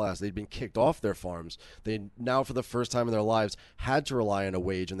working class. They'd been kicked off their farms. They now, for the first time in their lives, had to rely on a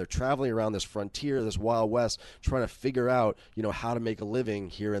wage, and they're traveling around this frontier, this Wild West, trying to figure out, how to make a living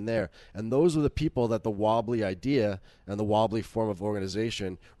here and there. And those were the people that the wobbly idea and the wobbly form of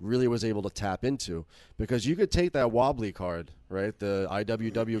organization really was able to tap into, because you could take that wobbly card, right, the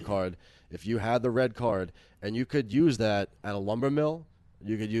IWW card, if you had the red card, and you could use that at a lumber mill.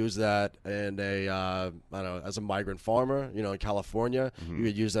 You could use that in as a migrant farmer, in California. You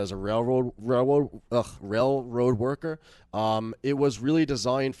could use that as a railroad worker. It was really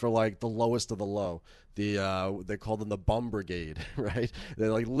designed for like the lowest of the low. They call them the bum brigade, right?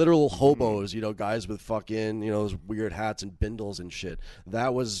 They're like literal hobos, guys with fucking, those weird hats and bindles and shit.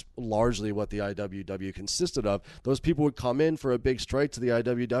 That was largely what the IWW consisted of. Those people would come in for a big strike to the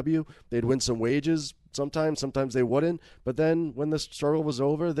IWW. They'd win some wages. Sometimes they wouldn't. But then when the struggle was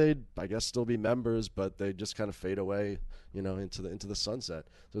over, they'd, I guess, still be members, but they'd just kind of fade away, into the sunset.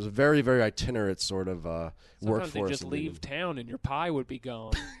 So it was a very, very itinerant sort of workforce. Sometimes they just leave town and your pie would be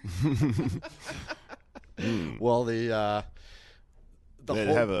gone. Well, They'd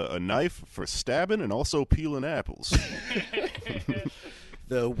have a knife for stabbing and also peeling apples.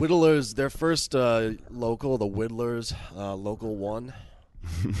 The Whittlers, their first local, the Whittlers, Local 1,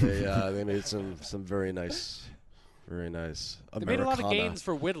 they made some very nice They made a lot of gains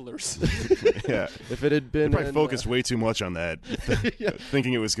for whittlers. Yeah. If it had been, They probably focused way too much on that,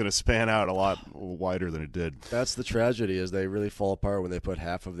 thinking it was going to span out a lot wider than it did. that's the tragedy, is they really fall apart when they put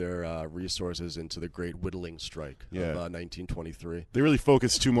half of their resources into the Great Whittling Strike of 1923. They really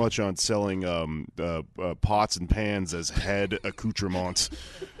focused too much on selling pots and pans as head accoutrements.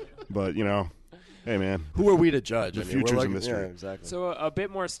 But, hey, man. Who are we to judge? The we're future's a mystery. Yeah, exactly. So a bit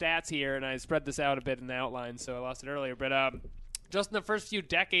more stats here, and I spread this out a bit in the outline, so I lost it earlier. But just in the first few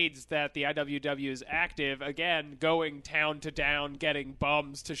decades that the IWW is active, again, going town to town, getting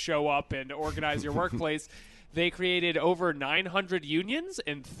bums to show up and organize your workplace, they created over 900 unions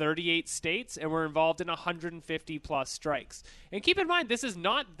in 38 states and were involved in 150-plus strikes. And keep in mind, this is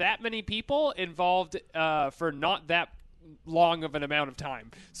not that many people involved for not that long of an amount of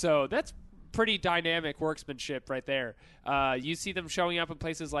time. So that's pretty dynamic workmanship right there. You see them showing up in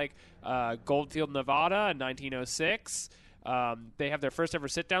places like Goldfield, Nevada in 1906. They have their first ever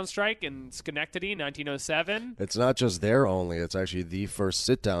sit-down strike in Schenectady in 1907. It's not just there only. It's actually the first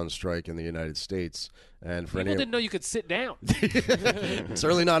sit-down strike in the United States. And for People didn't know you could sit down.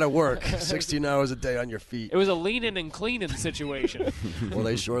 certainly not at work. 16 hours a day on your feet. It was a leaning and cleaning situation. Well,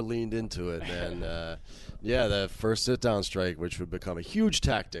 they sure leaned into it. And, the first sit-down strike, which would become a huge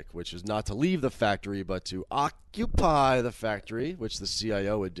tactic, which is not to leave the factory, but to occupy the factory, which the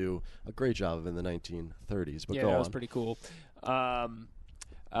CIO would do a great job of in the 1930s. But Yeah, go that on. was pretty cool.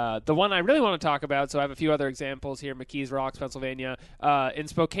 The one I really want to talk about, so I have a few other examples here, McKees Rocks, Pennsylvania. In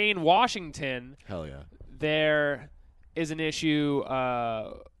Spokane, Washington, Hell yeah. there is an issue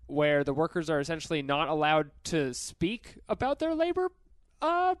where the workers are essentially not allowed to speak about their labor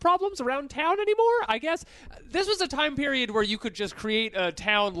problems around town anymore, I guess. This was a time period where you could just create a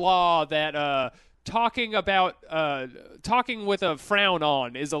town law that talking with a frown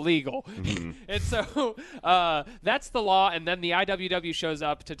on is illegal. And so that's the law. And then the IWW shows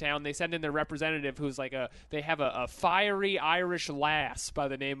up to town. They send in their representative, who's like they have a fiery Irish lass by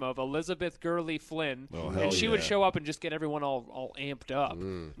the name of Elizabeth Gurley Flynn. And she would show up and just get everyone all amped up.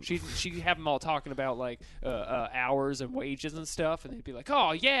 She'd have them all talking about like hours and wages and stuff. And they'd be like,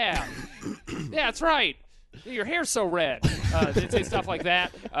 oh, yeah, yeah, that's right. Your hair's so red. They'd say stuff like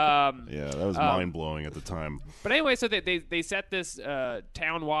that. Yeah, that was mind-blowing at the time. But anyway, so they set this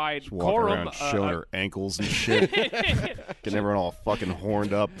town-wide Walking quorum. around showing her ankles and shit. Getting everyone all fucking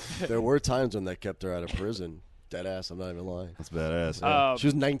horned up. There were times when they kept her out of prison. Dead ass, I'm not even lying. That's badass. Yeah. She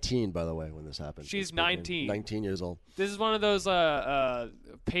was 19, by the way, when this happened. She's 19. 19 years old. This is one of those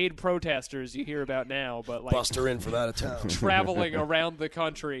paid protesters you hear about now, but like Bust her in from out of town. traveling around the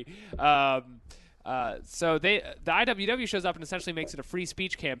country. So the IWW shows up and essentially makes it a free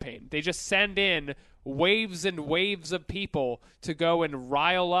speech campaign. They just send in waves and waves of people to go and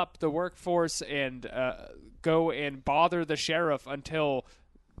rile up the workforce and go and bother the sheriff until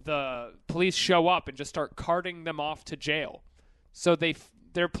the police show up and just start carting them off to jail. So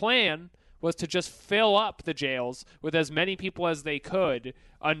their plan was to just fill up the jails with as many people as they could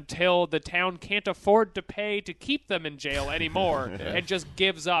until the town can't afford to pay to keep them in jail anymore and just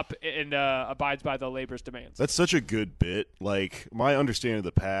gives up and abides by the labor's demands. That's such a good bit. Like, my understanding of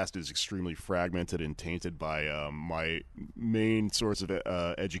the past is extremely fragmented and tainted by my main source of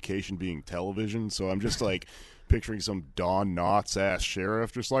education being television. So I'm just like picturing some Don Knotts ass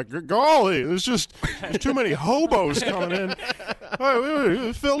sheriff just like, golly, there's too many hobos coming in.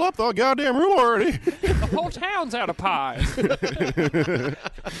 We filled up the goddamn room already. The whole town's out of pies.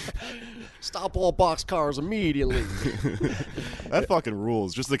 Stop all boxcars immediately. That fucking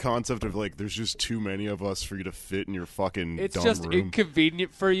rules. Just the concept of like, there's just too many of us for you to fit in your fucking It's dumb just room.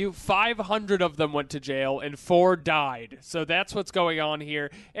 inconvenient for you. 500 of them went to jail and 4 died. So that's what's going on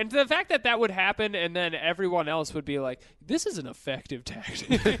here. And the fact that would happen and then everyone else would be like, this is an effective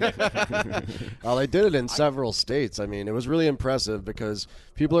tactic. Well, they did it in several states. I mean, it was really impressive because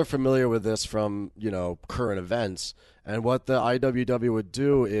people are familiar with this from, current events. And what the IWW would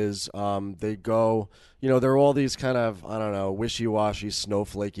do is they go, there are all these kind of, wishy-washy,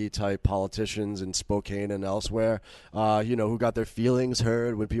 snowflakey type politicians in Spokane and elsewhere, who got their feelings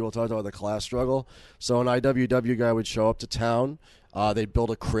heard when people talked about the class struggle. So an IWW guy would show up to town. They'd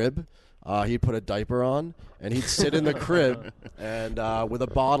build a crib. He'd put a diaper on, and he'd sit in the crib and with a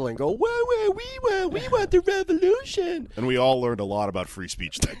bottle and go, we want the revolution. And we all learned a lot about free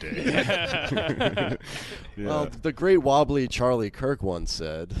speech that day. Yeah. Well, the great wobbly Charlie Kirk once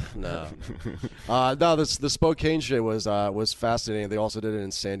said, no. The Spokane shit was fascinating. They also did it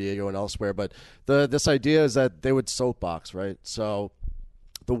in San Diego and elsewhere. But this idea is that they would soapbox, right? So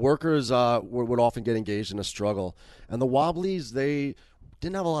the workers would often get engaged in a struggle. And the Wobblies, they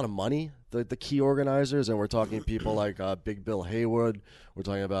didn't have a lot of money, the key organizers, and we're talking people like Big Bill Haywood. We're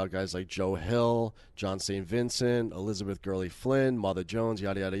talking about guys like Joe Hill, John St. Vincent, Elizabeth Gurley Flynn, Mother Jones,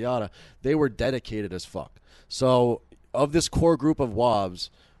 yada, yada, yada. They were dedicated as fuck. So of this core group of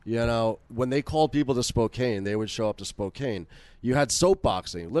WOBs, when they called people to Spokane, they would show up to Spokane. You had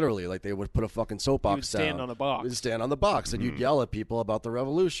soapboxing, literally, like they would put a fucking soapbox down. Stand on a box. You'd stand on the box, and you'd yell at people about the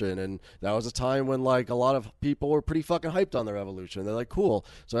revolution. And that was a time when, like, a lot of people were pretty fucking hyped on the revolution. They're like, cool.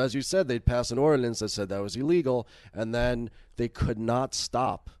 So as you said, they'd pass an ordinance that said that was illegal, and then they could not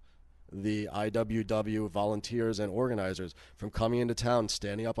stop the IWW volunteers and organizers from coming into town,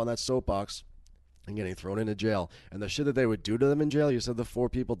 standing up on that soapbox, and getting thrown into jail. And the shit that they would do to them in jail, you said the 4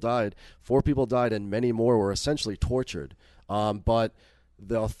 people died. 4 people died, and many more were essentially tortured. But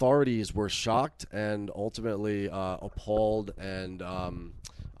the authorities were shocked and ultimately appalled and,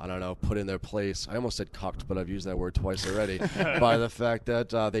 put in their place. I almost said cucked, but I've used that word twice already, by the fact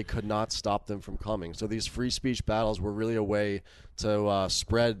that they could not stop them from coming. So these free speech battles were really a way to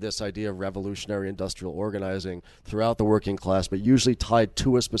spread this idea of revolutionary industrial organizing throughout the working class, but usually tied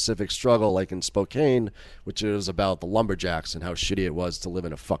to a specific struggle, like in Spokane, which is about the lumberjacks and how shitty it was to live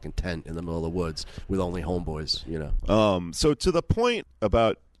in a fucking tent in the middle of the woods with only homeboys, So to the point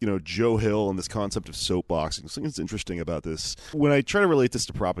about Joe Hill and this concept of soapboxing, something that's interesting about this, when I try to relate this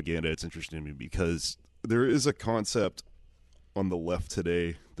to propaganda, it's interesting to me because there is a concept on the left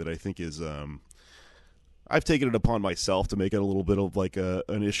today that I think is I've taken it upon myself to make it a little bit of like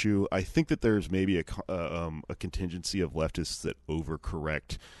an issue. I think that there's maybe a contingency of leftists that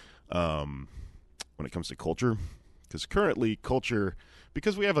overcorrect when it comes to culture. Because currently, culture,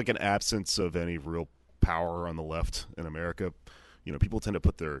 because we have like an absence of any real power on the left in America, you know, people tend to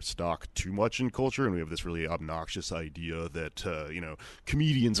put their stock too much in culture, and we have this really obnoxious idea that, you know,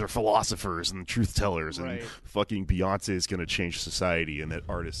 comedians are philosophers and truth tellers, and Right. fucking Beyonce is going to change society, and that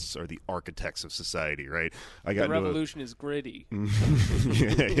artists are the architects of society, right? I got The into revolution is gritty.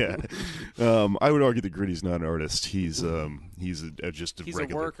 yeah. I would argue that Gritty's not an artist. He's just a He's a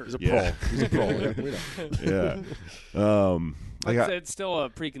regular. worker. He's a Yeah. pro. He's a pro. Yeah, we know. Yeah. I got, It's still a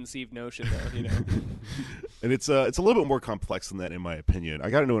preconceived notion, though. You know. and it's a little bit more complex than that, in my opinion.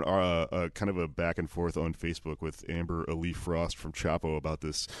 I got into a kind of a back and forth on Facebook with Amber Ali Frost from Chapo about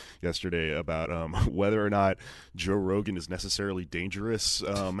this yesterday, about whether or not Joe Rogan is necessarily dangerous,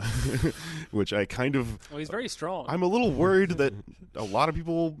 which I kind of. Well, he's very strong. I'm a little worried that a lot of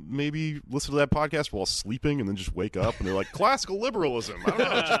people maybe listen to that podcast while sleeping and then just wake up and they're like, classical liberalism. I don't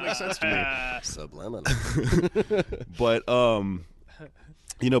know. It just makes sense to me. Subliminal. But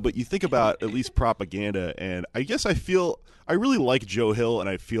you know, but you think about at least propaganda, and I guess I really like Joe Hill, and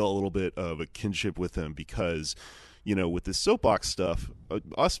I feel a little bit of a kinship with him because, you know, with this soapbox stuff,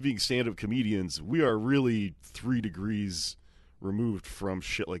 us being stand-up comedians, we are really 3 degrees removed from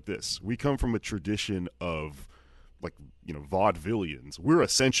shit like this. We come from a tradition of, like, you know, vaudevillians. We're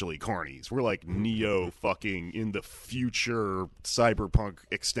essentially carnies. We're like neo fucking in the future cyberpunk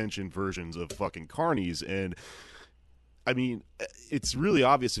extension versions of fucking carnies. And I mean, it's really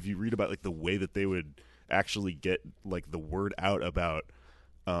obvious if you read about like the way that they would actually get like the word out about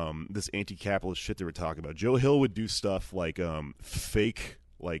this anti-capitalist shit they were talking about. Joe Hill would do stuff like fake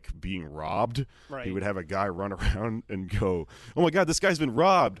like being robbed. Right. He would have a guy run around and go, "Oh my God, this guy's been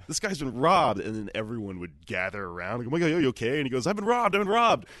robbed! This guy's been robbed!" And then everyone would gather around. Like, "Oh my God, you okay?" And he goes, "I've been robbed! I've been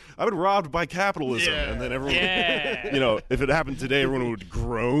robbed! I've been robbed by capitalism!" Yeah. And then everyone, Yeah. you know, if it happened today, everyone would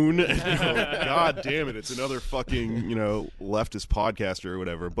groan. And go, "God damn it! It's another fucking, you know, leftist podcaster or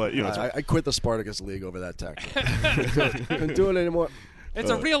whatever." But you know, it's, I quit the Spartacus League over that tactic. Couldn't do it anymore. It's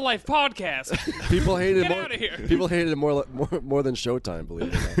a real life podcast. People hated Get more. outta here. People hated it more than Showtime.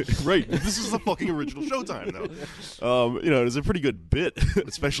 Believe it or not. right. This is the fucking original Showtime, though. You know, it's a pretty good bit,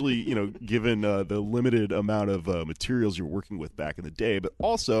 especially, you know, given the limited amount of materials you're working with back in the day. But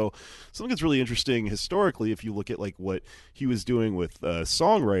also, something that's really interesting historically, if you look at like what he was doing with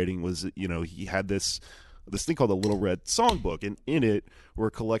songwriting, was, you know, he had this thing called the Little Red Songbook, and in it were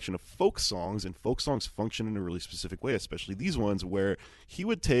a collection of folk songs, and folk songs function in a really specific way, especially these ones, where he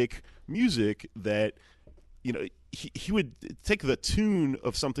would take music that, you know, he would take the tune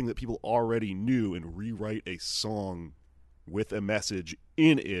of something that people already knew and rewrite a song with a message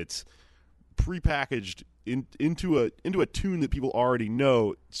in it, prepackaged into a tune that people already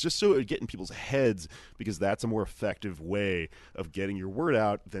know. It's just so it would get in people's heads, because that's a more effective way of getting your word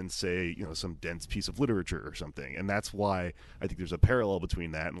out than, say, you know, some dense piece of literature or something. And that's why I think there's a parallel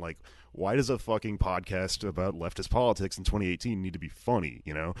between that and, like, why does a fucking podcast about leftist politics in 2018 need to be funny?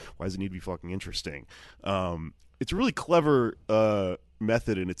 You know, why does it need to be fucking interesting? It's a really clever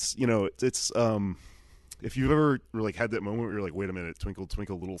method, and it's, you know, it's if you've ever like had that moment where you're like, wait a minute, Twinkle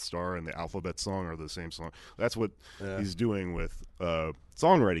Twinkle Little Star and the Alphabet Song are the same song. That's what he's doing with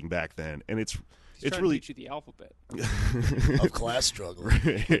songwriting back then, and it's He's trying really to teach you the alphabet. Of class struggle.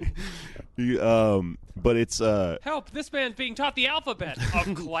 but it's Help! This man's being taught the alphabet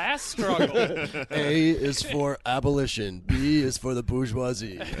of class struggle. A is for abolition. B is for the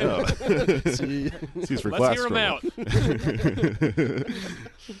bourgeoisie. C. C's for Let's class hear him struggle.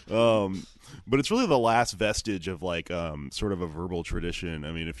 out. But it's really the last vestige of like sort of a verbal tradition.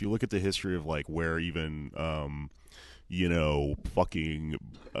 I mean, if you look at the history of like where even you know, fucking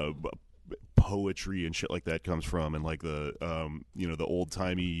poetry and shit like that comes from, and like the you know, the old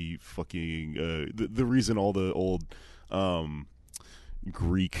timey fucking the reason all the old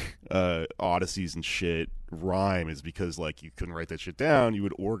Greek odysseys and shit rhyme is because like you couldn't write that shit down. You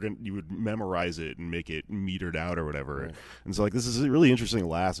would memorize it and make it metered out or whatever. Right. And so like this is a really interesting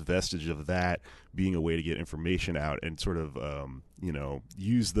last vestige of that being a way to get information out and sort of you know,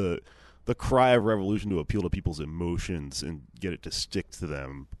 use the cry of revolution to appeal to people's emotions and get it to stick to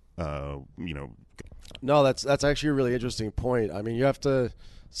them. You know. No, that's actually a really interesting point. I mean, you have to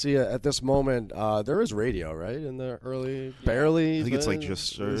see at this moment there is radio, right? In the early, barely. I think it's like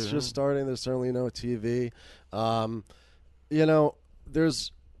just it's just starting. There's certainly no TV. You know,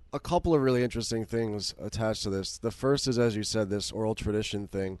 there's a couple of really interesting things attached to this. The first is, as you said, this oral tradition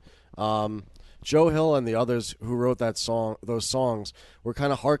thing. Joe Hill and the others who wrote those songs, were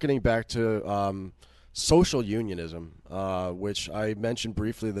kind of hearkening back to social unionism, which I mentioned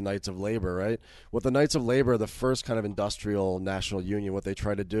briefly, the Knights of Labor, right? What the Knights of Labor, the first kind of industrial national union, what they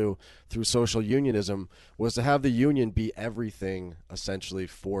tried to do through social unionism was to have the union be everything essentially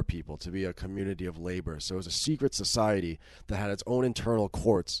for people, to be a community of labor. So it was a secret society that had its own internal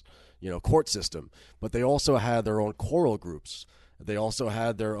courts, court system, but they also had their own choral groups. They also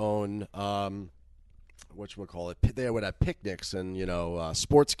had their own they would have picnics and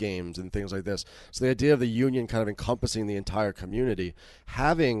sports games and things like this. So the idea of the union kind of encompassing the entire community,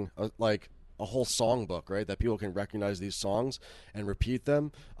 having a whole songbook, right, that people can recognize these songs and repeat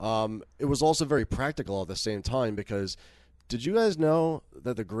them. It was also very practical at the same time, because did you guys know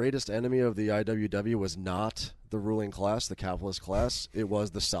that the greatest enemy of the IWW was not the ruling class, the capitalist class? It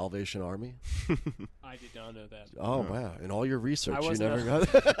was the Salvation Army. I did not know that. Oh, wow. In all your research, you wasn't never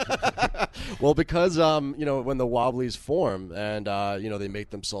got Well, because, when the Wobblies form and, they make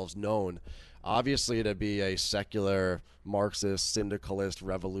themselves known, obviously to be a secular, Marxist, syndicalist,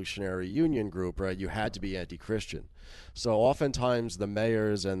 revolutionary union group, right, you had to be anti-Christian. So oftentimes the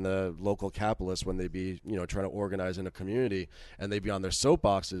mayors and the local capitalists, when they'd be, trying to organize in a community and they'd be on their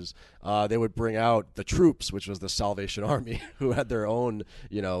soapboxes, they would bring out the troops, which was the Salvation Army, who had their own,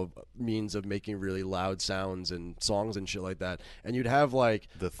 means of making really loud sounds and songs and shit like that. And you'd have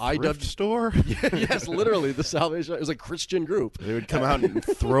the thrift store? Yes, literally, the Salvation. It was a Christian group. They would come out and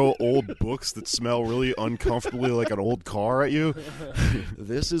throw old books that smell really uncomfortably like an old car at you.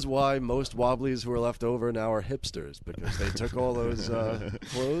 This is why most Wobblies who are left over now are hipsters, because they took all those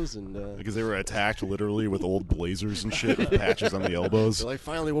clothes and because they were attacked literally with old blazers and shit with patches on the elbows. They're like,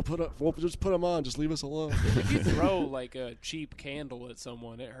 finally, we'll just put them on. Just leave us alone. If you throw a cheap candle at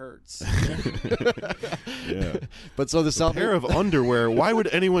someone, it hurts. Yeah. But so the pair of underwear. Why would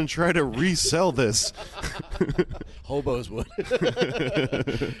anyone try to resell this? Hobos would.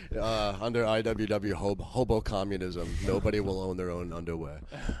 Under IWW hobo communism, nobody will own their own underwear.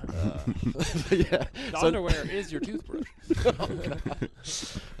 The underwear is your toothbrush.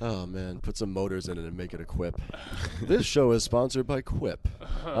 Oh man, put some motors in it and make it a Quip. This show is sponsored by Quip.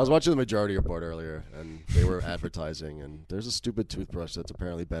 I was watching the Majority Report earlier, and they were advertising, and there's a stupid toothbrush that's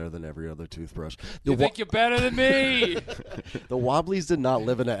apparently better than every other toothbrush. You think you're better than me? The Wobblies did not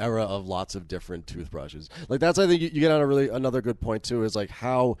live in an era of lots of different toothbrushes. That's, I think, you get on another good point too, is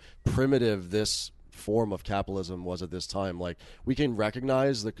how primitive this form of capitalism was at this time. We can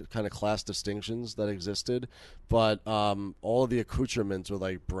recognize the kind of class distinctions that existed, but all of the accoutrements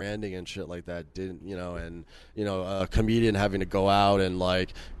with branding and shit like that didn't, and a comedian having to go out and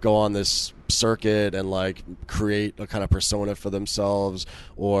go on this circuit and create a kind of persona for themselves,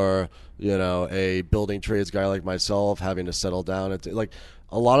 or a building trades guy like myself having to settle down at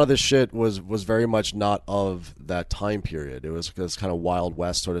a lot of this shit was very much not of that time period. It was this kind of Wild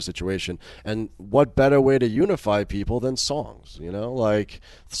West sort of situation. And what better way to unify people than songs,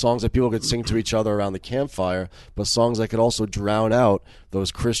 songs that people could sing to each other around the campfire, but songs that could also drown out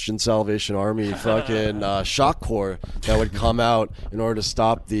those Christian Salvation Army fucking shock corps that would come out in order to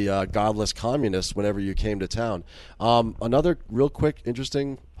stop the godless communists whenever you came to town. Another real quick,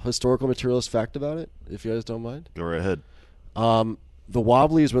 interesting historical materialist fact about it, if you guys don't mind. Go right ahead. The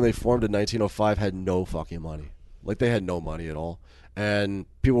Wobblies, when they formed in 1905, had no fucking money. They had no money at all. And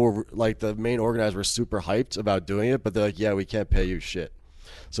people were, the main organizers were super hyped about doing it, but they're like, yeah, we can't pay you shit.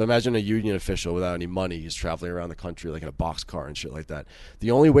 So imagine a union official without any money. He's traveling around the country in a boxcar and shit like that.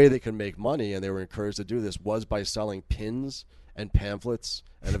 The only way they could make money, and they were encouraged to do this, was by selling pins and pamphlets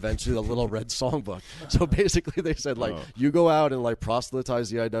and eventually the Little Red Songbook. So basically they said, you go out and proselytize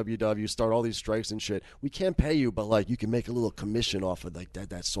the IWW, start all these strikes and shit. We can't pay you, but you can make a little commission off of that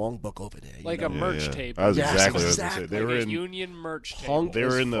songbook over there. A merch tape. That was exactly what I was going to say. They were in union merch tape. They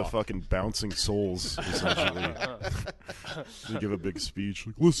were in the fucking Bouncing Souls, essentially. They give a big speech.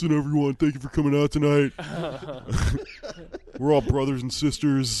 Listen, everyone, thank you for coming out tonight. We're all brothers and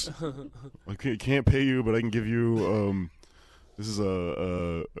sisters. I can't pay you, but I can give you... This is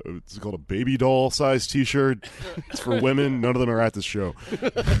it's called a baby doll size T-shirt. It's for women. None of them are at this show.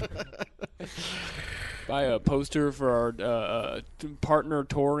 Buy a poster for our partner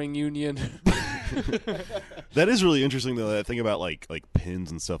touring union. That is really interesting, though. That thing about like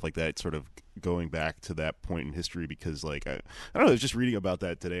pins and stuff like that, sort of going back to that point in history, because I don't know. I was just reading about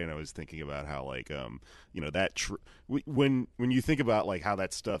that today, and I was thinking about how when you think about how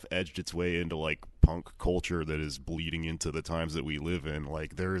that stuff edged its way into punk culture that is bleeding into the times that we live in.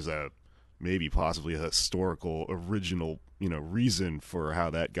 There is maybe possibly a historical original reason for how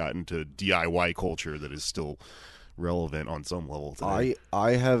that got into DIY culture that is still relevant on some level today.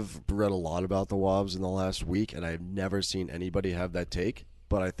 I have read a lot about the Wobbs in the last week, and I've never seen anybody have that take.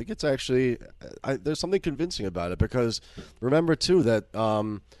 but I think it's actually there's something convincing about it, because remember too that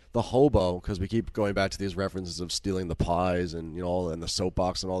the hobo, because we keep going back to these references of stealing the pies and and the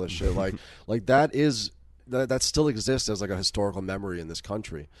soapbox and all this shit, like that still exists as like a historical memory in this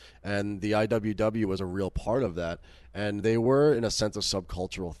country, and the IWW was a real part of that, and they were in a sense a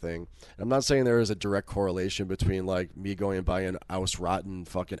subcultural thing. And I'm not saying there is a direct correlation between like me going and buying an Aus Rotten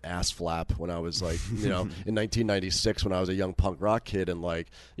fucking ass flap when I was like in 1996 when I was a young punk rock kid and like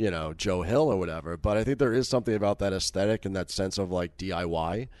Joe Hill or whatever, but I think there is something about that aesthetic and that sense of like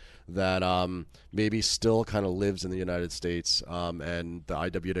DIY that maybe still kind of lives in the United States, and the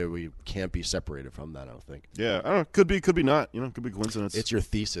IWW can't be separated from that, I don't think. Yeah, I don't know. Could be not. Could be coincidence. It's your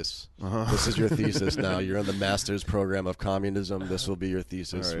thesis. This is your thesis now. You're in the master's program of communism. This will be your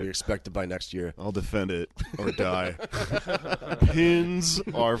thesis. Right. We expect it by next year. I'll defend it or die. Pins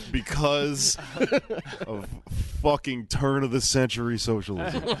are because of fucking turn of the century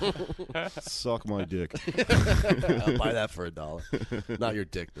socialism. Suck my dick. I'll buy that for $1. Not your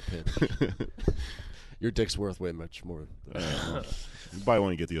dick, the pin. Your dick's worth way much more. Buy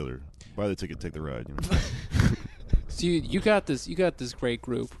one, you get the other. Buy the ticket, take the ride. So you got this great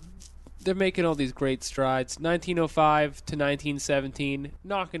group. They're making all these great strides. 1905 to 1917,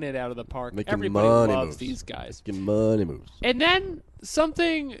 knocking it out of the park. Making Everybody money loves moves. these guys. Get money moves. And then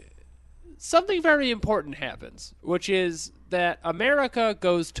something very important happens, which is that America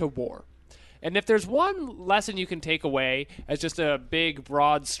goes to war. And if there's one lesson you can take away as just a big,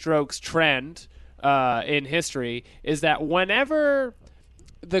 broad strokes trend in history, is that whenever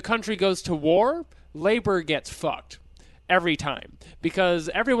the country goes to war, labor gets fucked every time, because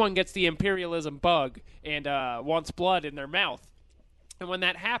everyone gets the imperialism bug and wants blood in their mouth. And when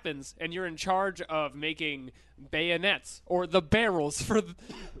that happens, and you're in charge of making bayonets or the barrels for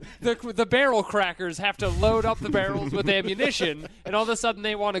the barrel crackers have to load up the barrels with ammunition, and all of a sudden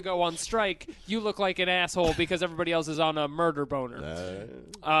they want to go on strike, you look like an asshole because everybody else is on a murder boner.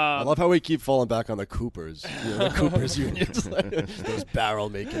 I love how we keep falling back on the Coopers. The Coopers unions. Those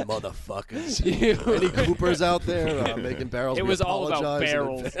barrel-making motherfuckers. Any Coopers out there making barrels? It was all about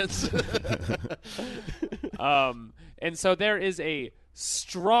barrels. And so there is a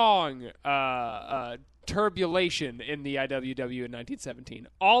strong turbulation in the IWW in 1917.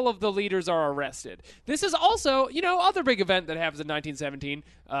 All of the leaders are arrested. This is also, other big event that happens in 1917,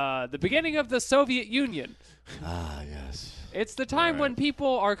 the beginning of the Soviet Union. Ah, yes. It's the time when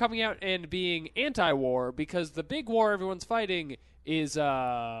people are coming out and being anti-war, because the big war everyone's fighting is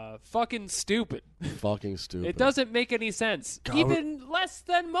fucking stupid. Fucking stupid. It doesn't make any sense. God, even less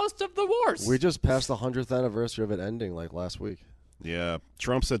than most of the wars. We just passed the 100th anniversary of it ending like last week. Yeah,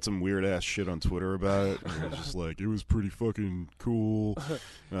 Trump said some weird ass shit on Twitter about it. And it was just like, it was pretty fucking cool.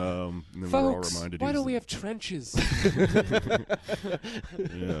 And then Folks, we were all reminded. why don't we have trenches?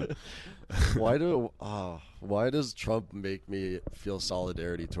 Yeah. Why does Trump make me feel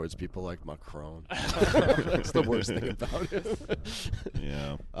solidarity towards people like Macron? That's the worst thing about him.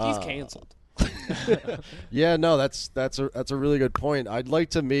 Yeah. He's canceled. Yeah, no, that's a really good point. I'd like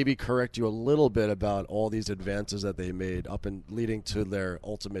to maybe correct you a little bit about all these advances that they made up and leading to their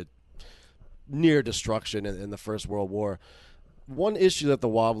ultimate near destruction in the First World War. One issue that the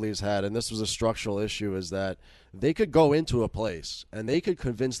Wobblies had, and this was a structural issue, is that they could go into a place and they could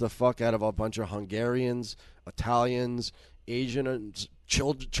convince the fuck out of a bunch of Hungarians, Italians, Asian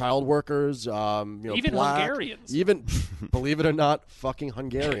child workers, even black, Hungarians. even believe it or not, fucking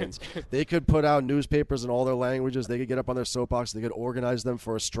Hungarians. They could put out newspapers in all their languages. They could get up on their soapbox. They could organize them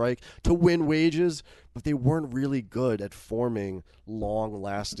for a strike to win wages, but they weren't really good at forming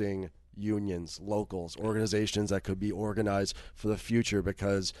long-lasting unions, locals, organizations that could be organized for the future,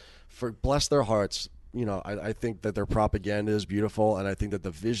 because bless their hearts, I think that their propaganda is beautiful, and I think that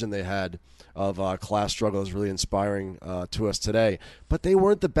the vision they had of class struggle is really inspiring to us today. But they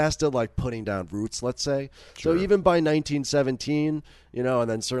weren't the best at like putting down roots, let's say. Sure. So even by 1917, and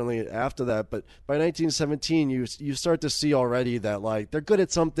then certainly after that, but by 1917, you start to see already that like they're good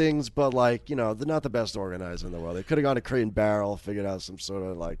at some things, but like they're not the best organized in the world. They could have gone to Crate and Barrel, figured out some sort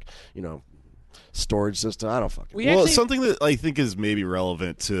of like storage system. I don't fucking Something that I think is maybe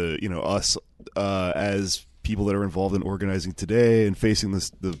relevant to us as people that are involved in organizing today and facing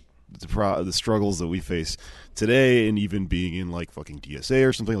the struggles that we face today, and even being in like fucking DSA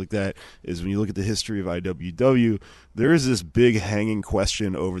or something like that, is when you look at the history of IWW, there is this big hanging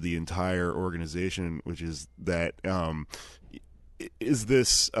question over the entire organization, which is that is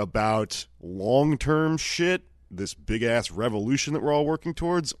this about long-term shit, this big ass revolution that we're all working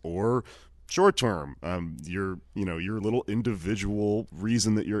towards, or short term. Your little individual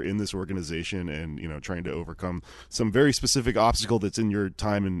reason that you're in this organization, and trying to overcome some very specific obstacle that's in your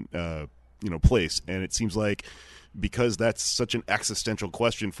time and place. And it seems like, because that's such an existential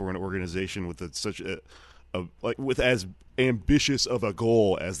question for an organization with with as ambitious of a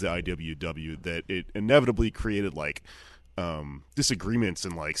goal as the IWW, that it inevitably created disagreements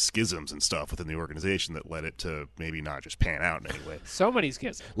and schisms and stuff within the organization that led it to maybe not just pan out in any way. So many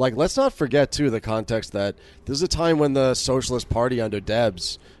schisms. Let's not forget too the context that this is a time when the Socialist Party under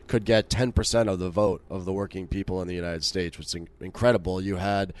Debs could get 10% of the vote of the working people in the United States, which is incredible. You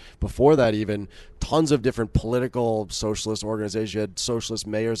had, before that even, tons of different political socialist organizations. You had socialist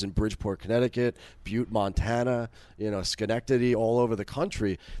mayors in Bridgeport, Connecticut, Butte, Montana, Schenectady, all over the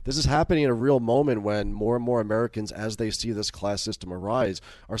country. This is happening in a real moment when more and more Americans, as they see this class system arise,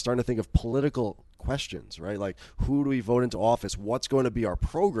 are starting to think of political questions, right? Like, who do we vote into office? What's going to be our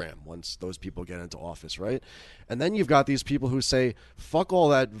program once those people get into office, right? And then you've got these people who say, fuck all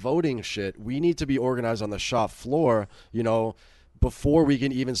that voting shit. We need to be organized on the shop floor, before we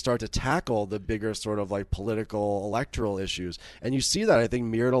can even start to tackle the bigger sort of political electoral issues. And you see that, I think,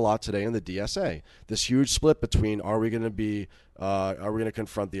 mirrored a lot today in the DSA. This huge split between, are we going to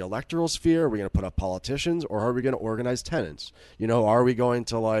confront the electoral sphere? Are we going to put up politicians, or are we going to organize tenants? Are we going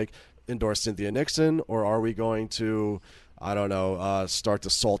to endorse Cynthia Nixon, or are we going to, start to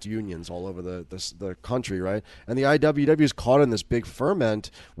salt unions all over the country, right? And the IWW is caught in this big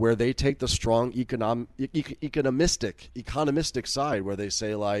ferment where they take the strong economistic side, where they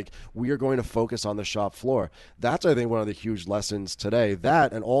say, we are going to focus on the shop floor. That's, I think, one of the huge lessons today.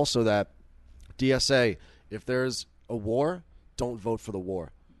 That, and also that DSA, if there's a war, don't vote for the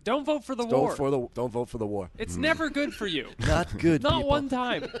war. Don't vote for the war. Don't vote for the war. It's never good for you. Not good, Not people. one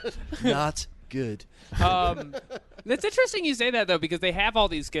time. Not good. That's interesting you say that, though, because they have all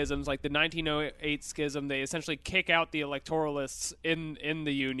these schisms, like the 1908 schism. They essentially kick out the electoralists in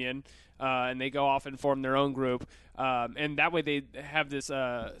the Union, and they go off and form their own group. And that way they have this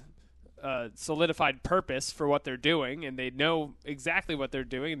solidified purpose for what they're doing, and they know exactly what they're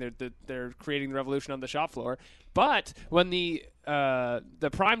doing, and they're creating the revolution on the shop floor. But when the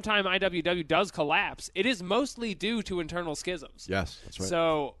primetime IWW does collapse, it is mostly due to internal schisms. Yes, that's right.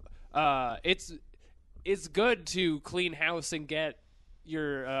 So it's good to clean house and get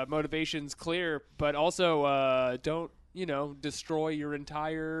your motivations clear, but also don't destroy your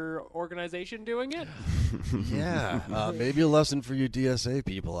entire organization doing it. Yeah, maybe a lesson for you DSA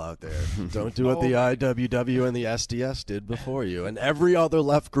people out there. Don't do what the IWW and the SDS did before you, and every other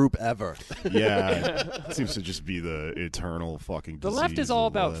left group ever. Yeah, it seems to just be the eternal fucking The disease left is all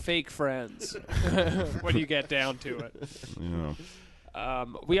of the about left. fake friends when you get down to it. Yeah.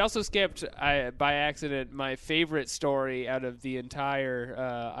 We also skipped, by accident, my favorite story out of the entire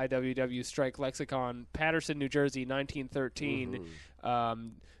IWW strike lexicon, Paterson, New Jersey, 1913.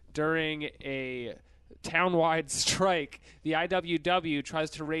 During a town-wide strike, the IWW tries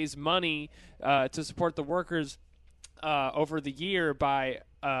to raise money to support the workers over the year by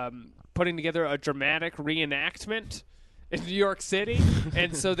putting together a dramatic reenactment in New York City,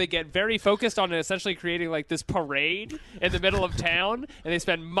 and so they get very focused on essentially creating this parade in the middle of town, and they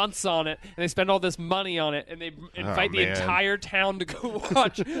spend months on it, and they spend all this money on it, and they invite the entire town to go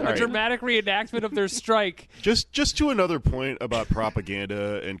watch a dramatic reenactment of their strike. Just to another point about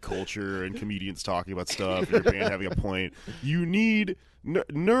propaganda and culture and comedians talking about stuff, your band having a point, you need...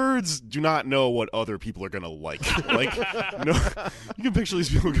 nerds do not know what other people are going to like. You can picture these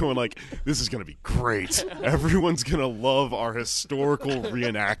people going this is going to be great. Everyone's going to love our historical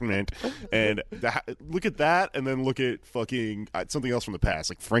reenactment. And look at that, and then look at fucking something else from the past,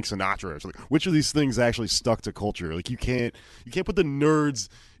 like Frank Sinatra or something. Which of these things actually stuck to culture? You can't put the nerds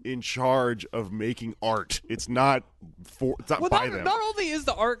in charge of making art. It's not by them. Not only is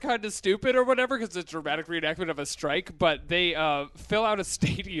the art kind of stupid or whatever, because it's a dramatic reenactment of a strike, but they fill out a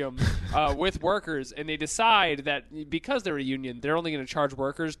stadium with workers, and they decide that because they're a union, they're only going to charge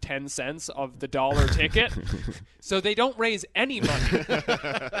workers 10 cents of the dollar ticket. So they don't raise any money.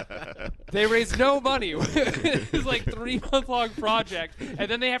 They raise no money. It's like a 3-month-long project,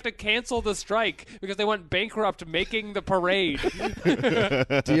 and then they have to cancel the strike because they went bankrupt making the parade.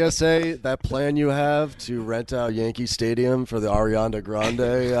 DSA, that plan you have to rent out Yankee Stadium for the Ariana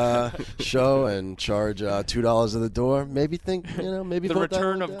Grande show and charge $2 at the door, maybe maybe the vote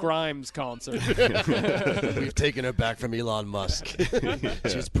Return that of one down. Grimes concert. We've taken it back from Elon Musk.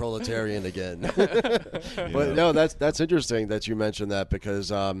 She's proletarian again. But no, that's interesting that you mentioned that, because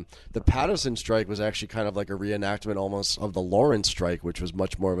the Paterson strike was actually kind of like a reenactment almost of the Lawrence strike, which which was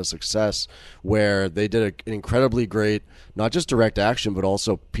much more of a success, where they did an incredibly great, not just direct action, but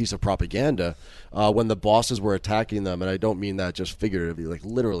also piece of propaganda when the bosses were attacking them. And I don't mean that just figuratively, like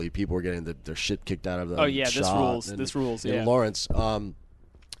literally people were getting their shit kicked out of them. Oh, yeah, this shot. rules. And This rules, in yeah. Lawrence,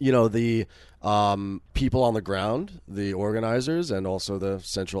 the people on the ground, the organizers, and also the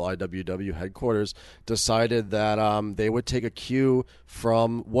central IWW headquarters decided that they would take a cue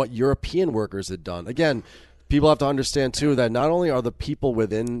from what European workers had done. Again, people have to understand, too, that not only are the people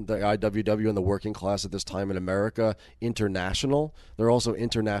within the IWW and the working class at this time in America international, they're also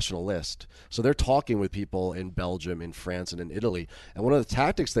internationalist. So they're talking with people in Belgium, in France, and in Italy. And one of the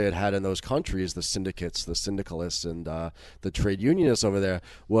tactics they had in those countries, the syndicates, the syndicalists, and the trade unionists over there,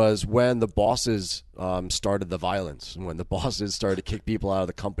 was when the bosses started the violence, when the bosses started to kick people out of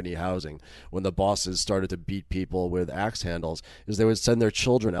the company housing, when the bosses started to beat people with axe handles, is they would send their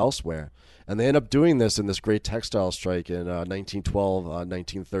children elsewhere. And they end up doing this in this great textile strike in 1912,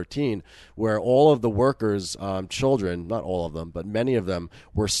 1913, where all of the workers' children, not all of them, but many of them,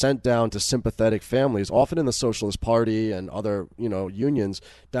 were sent down to sympathetic families, often in the Socialist Party and other, unions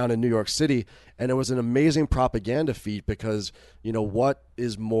down in New York City. And it was an amazing propaganda feat because, what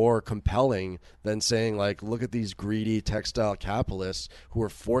is more compelling than saying, like, look at these greedy textile capitalists who are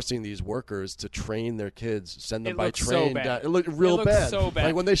forcing these workers to train their kids, send them It by looked so train. bad. It looked real It looked bad. so bad.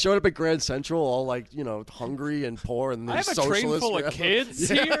 Like when they showed up at Grand Central, all like, hungry and poor, and I have a train socialists full of kids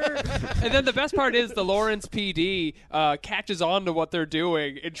here. And then the best part is the Lawrence PD catches on to what they're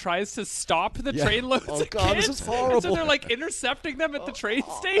doing and tries to stop the trainloads Oh, of God, kids. this is And horrible. so they're like intercepting them at the train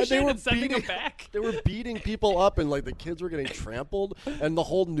And station and sending them back. They were beating people up, and like the kids were getting trampled, and the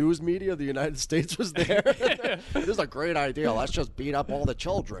whole news media of the United States was there. This is a great idea. Let's just beat up all the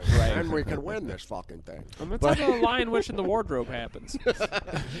children, and we can win this fucking thing. And that's how the Lion Witch in the Wardrobe happens.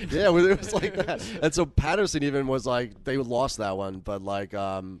 Yeah, it was like that. And so Patterson even was like, they lost that one, but like,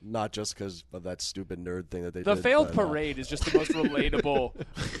 not just because of that stupid nerd thing that they The did. failed but, parade is just the most relatable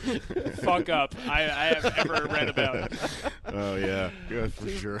fuck up I have ever read about. Oh yeah, for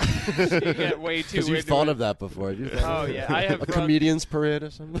sure. You get way too Because you've into thought it. of that before. Have you thought Oh, of it? yeah. I have A run- comedian's parade or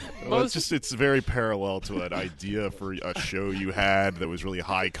something? Well, it's very parallel to an idea for a show you had that was really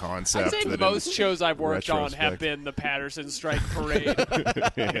high concept. I'd say that most shows I've worked on have retrospect. been the Patterson Strike Parade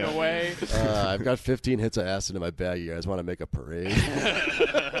in a way. I've got 15 hits of acid in my bag. You guys want to make a parade?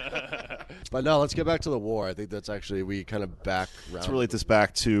 But no, let's get back to the war. I think that's actually, we kind of back around. Let's relate this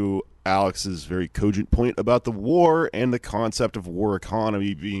back to Alex's very cogent point about the war and the concept of war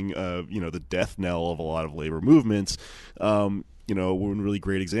economy being, the death knell of a lot of labor movements. One really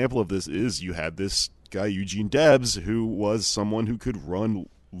great example of this is you had this guy, Eugene Debs, who was someone who could run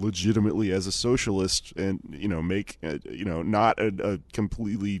legitimately as a socialist and, make, not a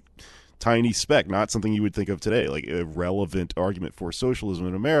completely tiny speck, not something you would think of today, like a relevant argument for socialism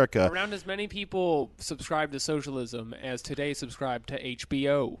in America. Around as many people subscribe to socialism as today subscribe to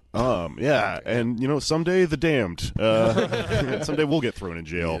HBO. Yeah, and someday the damned. Someday we'll get thrown in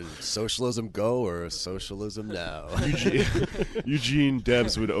jail. Is socialism go or socialism now? Eugene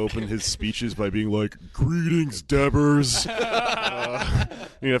Debs would open his speeches by being like, "Greetings, Debbers."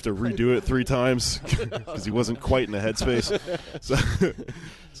 You'd have to redo it 3 times because he wasn't quite in the headspace.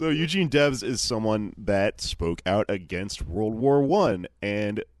 So Eugene Debs is someone that spoke out against World War I,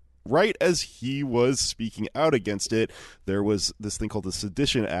 and right as he was speaking out against it, there was this thing called the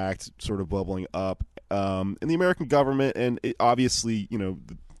Sedition Act sort of bubbling up in the American government, and it, obviously,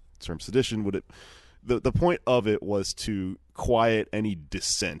 the term sedition the point of it was to quiet any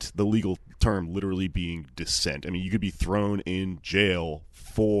dissent, the legal term literally being dissent. I mean, you could be thrown in jail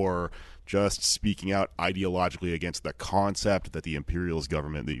for just speaking out ideologically against the concept that the imperialist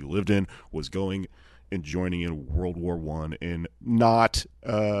government that you lived in was going and joining in World War I in not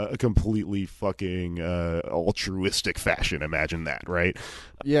a completely fucking altruistic fashion. Imagine that, right?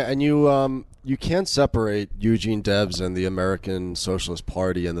 Yeah, and you can't separate Eugene Debs and the American Socialist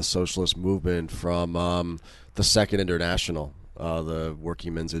Party and the socialist movement from the Second International. The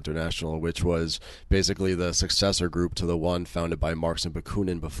Working Men's International, which was basically the successor group to the one founded by Marx and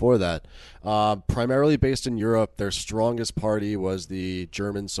Bakunin before that. Primarily based in Europe, their strongest party was the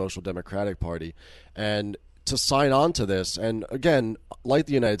German Social Democratic Party. And to sign on to this, and again, like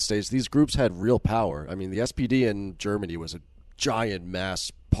the United States, these groups had real power. I mean, the SPD in Germany was a giant mass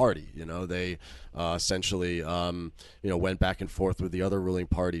party. They essentially went back and forth with the other ruling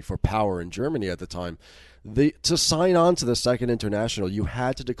party for power in Germany at the time. To sign on to the Second International, you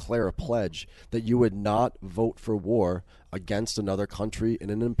had to declare a pledge that you would not vote for war against another country in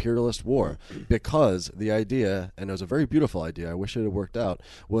an imperialist war, because the idea, and it was a very beautiful idea, I wish it had worked out,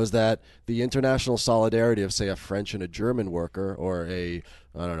 was that the international solidarity of, say, a French and a German worker, or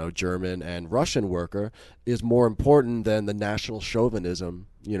German and Russian worker, is more important than the national chauvinism,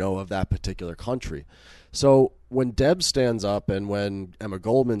 of that particular country. So when Debs stands up, and when Emma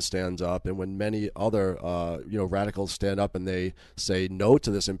Goldman stands up, and when many other radicals stand up and they say no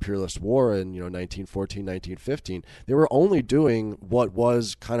to this imperialist war in 1914, 1915, they were only doing what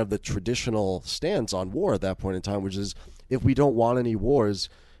was kind of the traditional stance on war at that point in time, which is, if we don't want any wars,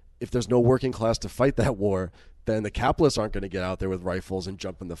 if there's no working class to fight that war, then the capitalists aren't going to get out there with rifles and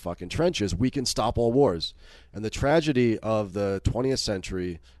jump in the fucking trenches. We can stop all wars. And the tragedy of the 20th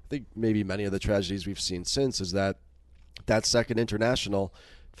century, I think maybe many of the tragedies we've seen since, is that Second International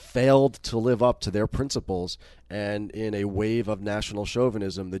failed to live up to their principles, and in a wave of national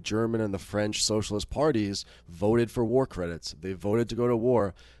chauvinism, the German and the French socialist parties voted for war credits. They voted to go to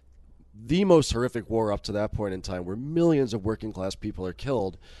war. The most horrific war up to that point in time, where millions of working class people are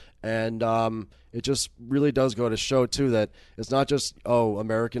killed. And it just really does go to show, too, that it's not just,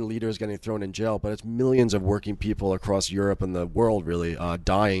 American leaders getting thrown in jail, but it's millions of working people across Europe and the world really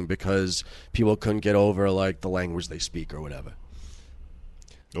dying because people couldn't get over, the language they speak or whatever.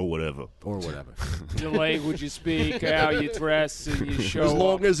 Or whatever. The language you speak, how you dress, and you show as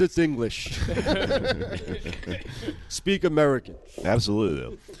long as it's English. Speak American.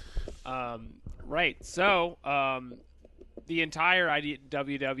 Absolutely. Right. So, the entire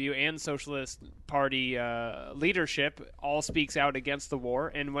IWW and Socialist Party leadership all speaks out against the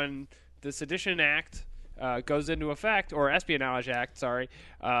war, and when the Sedition Act goes into effect, or Espionage Act, sorry,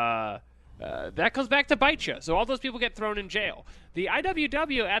 that comes back to bite you. So all those people get thrown in jail. The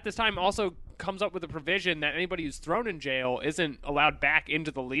IWW at this time also comes up with a provision that anybody who's thrown in jail isn't allowed back into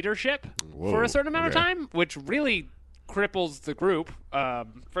the leadership for a certain amount of time, which really cripples the group.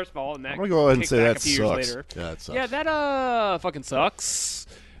 First of all, and that I'm gonna go ahead and say that sucks. later. Yeah, it sucks. Yeah, that fucking sucks.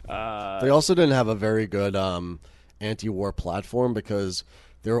 They also didn't have a very good anti-war platform, because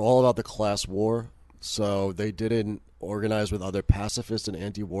they were all about the class war. So they didn't organize with other pacifist and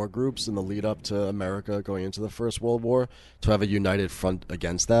anti-war groups in the lead up to America going into the First World War to have a united front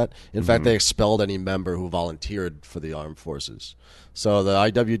against that. In fact, they expelled any member who volunteered for the armed forces. So the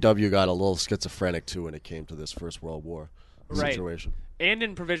IWW got a little schizophrenic too when it came to this First World War situation. And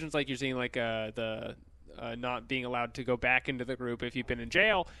in provisions like you're seeing, like the not being allowed to go back into the group if you've been in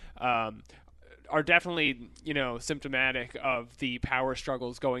jail, are definitely, symptomatic of the power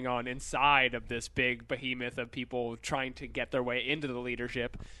struggles going on inside of this big behemoth of people trying to get their way into the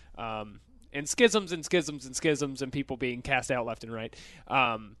leadership, and schisms and schisms and schisms, and people being cast out left and right.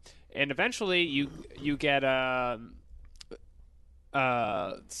 And eventually you get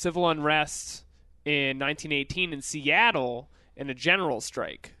civil unrest in 1918 in Seattle and a general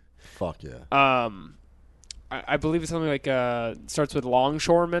strike. Fuck yeah. I believe it's something like starts with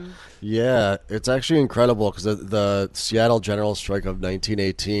longshoremen. Yeah, it's actually incredible, because the Seattle General Strike of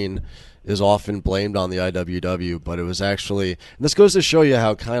 1918 is often blamed on the IWW, but it was actually, and this goes to show you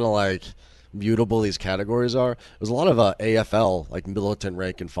how kind of mutable these categories are. There's a lot of AFL, militant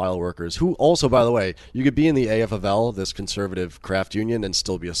rank and file workers, who also, by the way, you could be in the AFL, this conservative craft union, and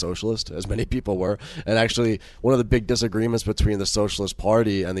still be a socialist, as many people were. And actually, one of the big disagreements between the Socialist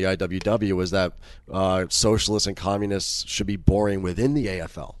Party and the IWW was that socialists and communists should be boring within the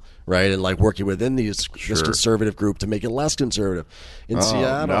AFL. Right, and working within this conservative group to make it less conservative. In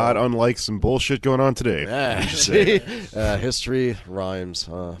Seattle, not unlike some bullshit going on today. Yeah, history rhymes,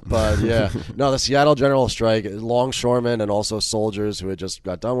 but yeah, no. The Seattle General Strike, longshoremen and also soldiers who had just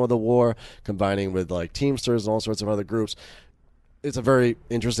got done with the war, combining with Teamsters and all sorts of other groups. It's a very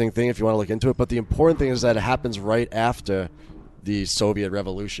interesting thing if you want to look into it. But the important thing is that it happens right after the Soviet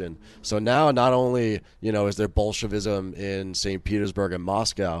Revolution. So now not only, is there Bolshevism in St. Petersburg and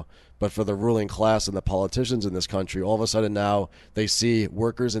Moscow, but for the ruling class and the politicians in this country, all of a sudden now they see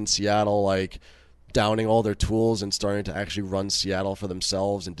workers in Seattle downing all their tools and starting to actually run Seattle for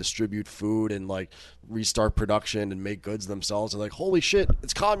themselves and distribute food and restart production and make goods themselves. They're like, holy shit,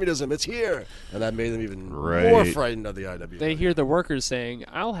 it's communism, it's here. And that made them even more frightened of the IWW. They hear the workers saying,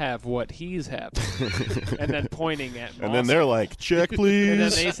 I'll have what he's having. And then pointing at Moss. And then they're like, check, please. And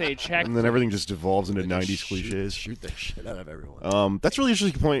then they say, check. And then everything just devolves into 90s cliches. Shoot the shit out of everyone. That's a really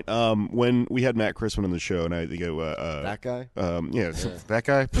interesting point. When we had Matt Chrisman on the show, and I think that guy? That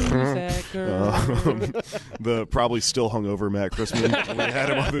guy. That girl. The probably still hungover Matt Chrisman when we had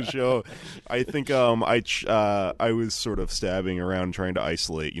him on the show. I think I was sort of stabbing around trying to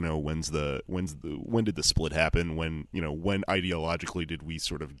isolate, when did the split happen? When ideologically did we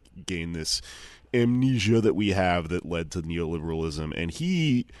sort of gain this amnesia that we have that led to neoliberalism? And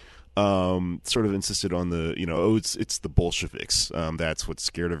he sort of insisted on the, it's the Bolsheviks. That's what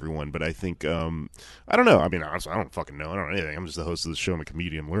scared everyone. But I think, I don't know. I mean, honestly, I don't fucking know. I don't know anything. I'm just the host of the show. I'm a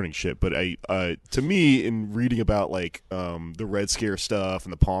comedian. I'm learning shit. But to me, in reading about the Red Scare stuff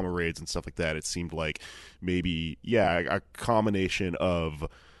and the Palmer raids and stuff like that, it seemed like maybe, a combination of,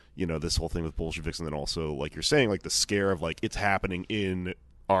 this whole thing with Bolsheviks, and then also, like you're saying, like the scare of it's happening in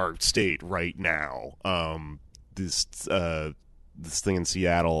our state right now. This thing in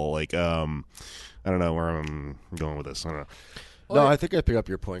Seattle, I don't know where I'm going with this. I don't know. No, I think I pick up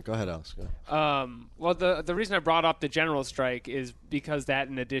your point. Go ahead, Alex. Well, the reason I brought up the general strike is because that,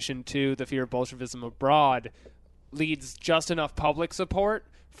 in addition to the fear of Bolshevism abroad, leads just enough public support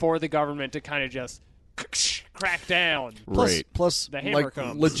for the government to kind of just crack down. Plus the hammer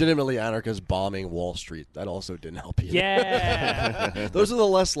comes. Legitimately anarchists bombing Wall Street. That also didn't help either. Yeah. Those are the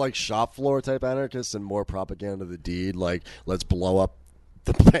less shop floor type anarchists and more propaganda of the deed. Let's blow up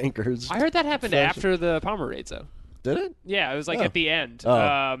the bankers. I heard that happened after the Palmer raids, though. Did it? Yeah, it was at the end. It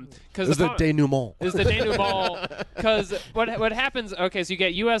was the denouement. It was the denouement. Because what happens, okay, so you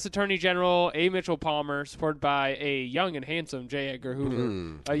get U.S. Attorney General A. Mitchell Palmer, supported by a young and handsome J. Edgar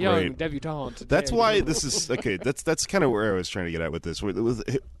Hoover, a young debutante. That's why this is, okay, that's kind of where I was trying to get at with this.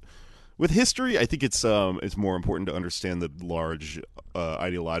 With history, I think it's more important to understand the large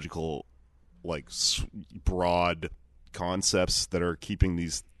ideological, broad concepts that are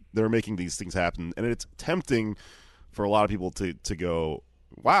making these things happen. And it's tempting for a lot of people to go,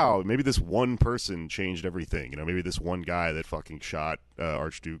 wow, maybe this one person changed everything. Maybe this one guy that fucking shot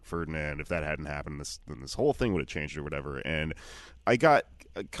Archduke Ferdinand, if that hadn't happened, then this whole thing would have changed or whatever. And I got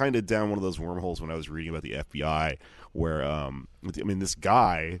kind of down one of those wormholes when I was reading about the FBI, where this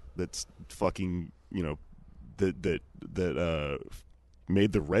guy that's fucking that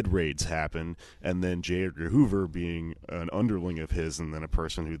made the Red Raids happen, and then J. Edgar Hoover being an underling of his, and then a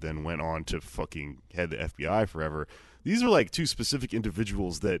person who then went on to fucking head the FBI forever. These are two specific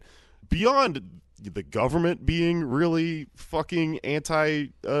individuals that, beyond the government being really fucking anti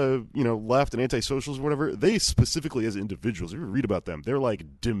left and anti-socialist or whatever, they specifically as individuals, if you read about them, they're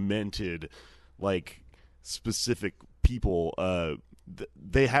demented, specific people.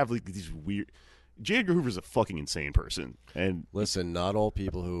 They have these weird. J. Edgar Hoover's a fucking insane person. And listen, not all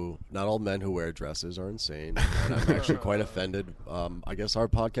men who wear dresses are insane. And I'm actually quite offended. I guess our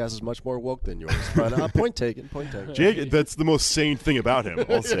podcast is much more woke than yours. But point taken. That's the most sane thing about him,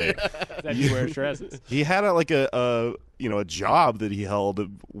 I'll say. That he wears dresses. He had a job that he held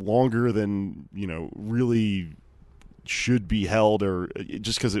longer than really should be held, or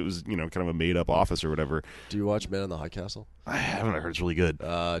just because it was kind of a made up office or whatever. Do you watch Men in the High Castle? I haven't. I heard it's really good.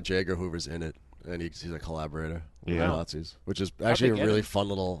 J. Edgar Hoover's in it. And he's a collaborator with Yeah. Nazis, which is actually a really fun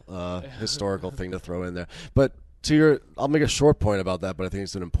little historical thing to throw in there. But I'll make a short point about that, but I think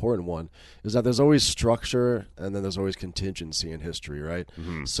it's an important one, is that there's always structure and then there's always contingency in history, right?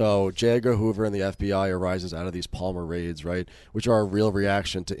 Mm-hmm. So J. Edgar Hoover and the FBI arises out of these Palmer raids, right, which are a real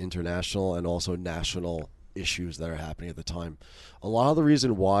reaction to international and also national issues that are happening at the time. A lot of the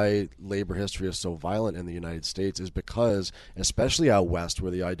reason why labor history is so violent in the United States is because, especially out west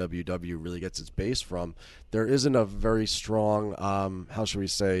where the IWW really gets its base from, there isn't a very strong,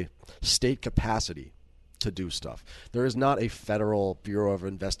 state capacity to do stuff. There is not a federal Bureau of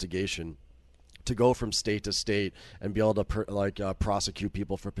Investigation to go from state to state and be able to prosecute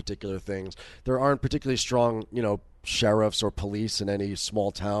people for particular things. There aren't particularly strong, sheriffs or police in any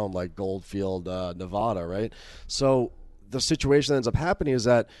small town like Goldfield, Nevada, right? So the situation that ends up happening is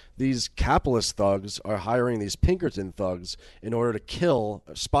that these capitalist thugs are hiring these Pinkerton thugs in order to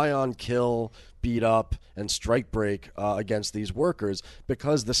spy on, kill, beat up, and strike break against these workers,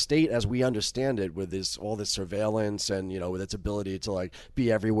 because the state, as we understand it, with all this surveillance and with its ability to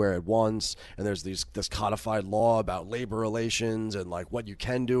be everywhere at once, and there's this codified law about labor relations and what you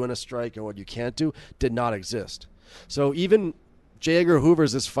can do in a strike and what you can't do, did not exist. So even J. Edgar Hoover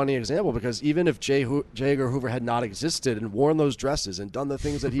is this funny example because even if J. Edgar Hoover had not existed and worn those dresses and done the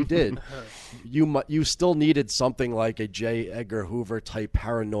things that he did, you still needed something like a J. Edgar Hoover type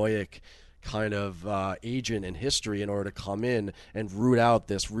paranoid kind of agent in history in order to come in and root out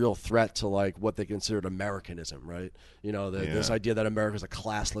this real threat to like what they considered Americanism, right? You know, this idea that America is a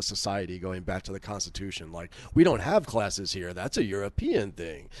classless society going back to the Constitution. Like, we don't have classes here. That's a European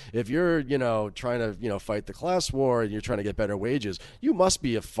thing. If you're, you know, trying to, you know, fight the class war and you're trying to get better wages, you must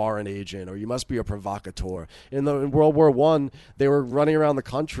be a foreign agent or you must be a provocateur. In World War I, they were running around the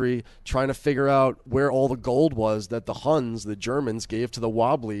country trying to figure out where all the gold was that the Huns, the Germans, gave to the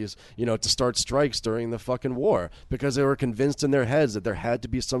Wobblies, you know, to start strikes during the fucking war because they were convinced in their heads that there had to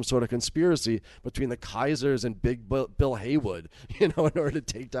be some sort of conspiracy between the Kaisers and Big Bill Haywood, you know, in order to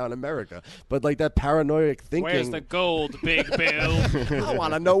take down America. But like that paranoid thinking. Where's the gold, Big Bill? I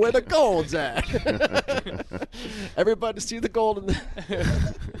want to know where the gold's at. Everybody see the gold in the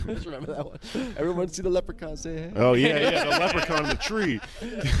just remember that one. Everyone see the leprechaun say hey. Oh yeah, the leprechaun in the tree.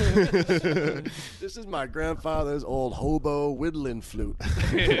 This is my grandfather's old hobo whittling flute.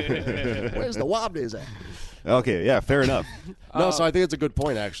 Where's the Wobblies at? Okay, yeah, fair enough. No, so I think it's a good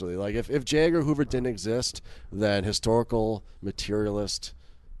point, actually. Like, if J. Edgar Hoover didn't exist, then historical materialist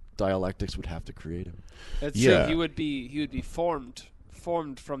dialectics would have to create him. That's Yeah. true. He would be formed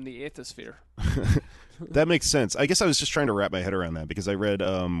from the aethosphere. That makes sense. I guess I was just trying to wrap my head around that because I read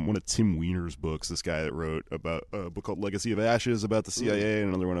one of Tim Weiner's books, this guy that wrote about a book called Legacy of Ashes about the CIA and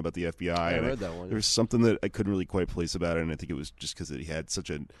another one about the FBI. I read that one. There was something that I couldn't really quite place about it, and I think it was just because he had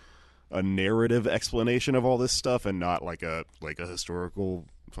such a narrative explanation of all this stuff and not like a historical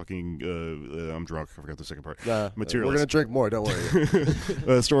fucking I'm drunk, I forgot the second part. Materials. We're gonna drink more, don't worry.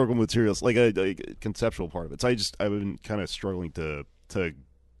 Historical materials, like a conceptual part of it. So I've been kind of struggling to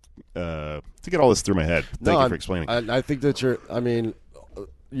get all this through my head. Thank you for explaining. I think that you're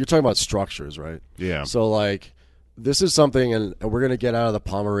talking about structures, right? Yeah. So like, this is something, and we're going to get out of the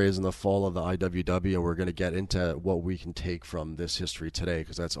Pomeroys in the fall of the IWW, and we're going to get into what we can take from this history today,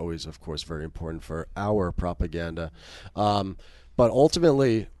 because that's always, of course, very important for our propaganda. But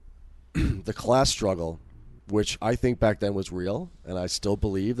ultimately, the class struggle, which I think back then was real, and I still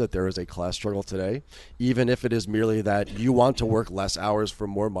believe that there is a class struggle today, even if it is merely that you want to work less hours for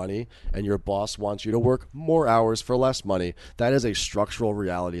more money and your boss wants you to work more hours for less money. That is a structural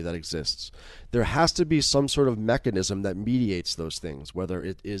reality that exists. There has to be some sort of mechanism that mediates those things, whether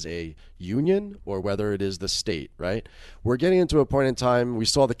it is a union or whether it is the state, right? We're getting into a point in time, we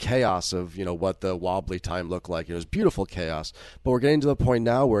saw the chaos of, you know, what the wobbly time looked like. It was beautiful chaos, but we're getting to the point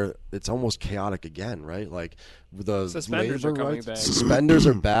now where it's almost chaotic again, right? Like, the Suspenders are coming back. Suspenders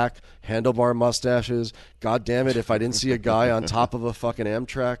are back. Handlebar mustaches. God damn it! If I didn't see a guy on top of a fucking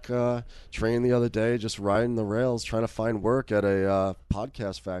Amtrak train the other day, just riding the rails, trying to find work at a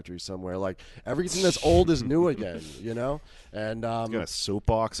podcast factory somewhere, like everything that's old is new again, you know. And got a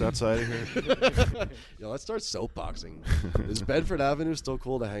soapbox outside of here. yo, let's start soapboxing. Is Bedford Avenue still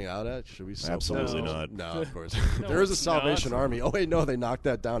cool to hang out at? Should we soapbox? Absolutely not. No, of course. There is a Salvation Army. Oh wait, no, they knocked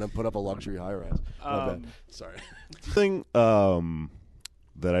that down and put up a luxury high-rise. My bad. Sorry. Thing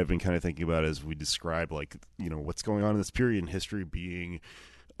that I've been kind of thinking about as we describe, like, you know, what's going on in this period in history being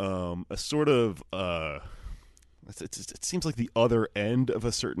a sort of it seems like the other end of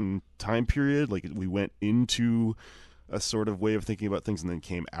a certain time period. Like, we went into a sort of way of thinking about things and then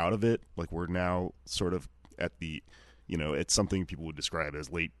came out of it. Like, we're now sort of at the, you know, it's something people would describe as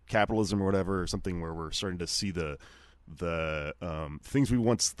late capitalism or whatever, or something where we're starting to see the things we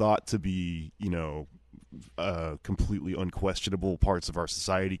once thought to be, you know, completely unquestionable parts of our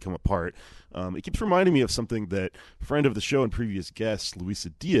society come apart. It keeps reminding me of something that a friend of the show and previous guest, Luisa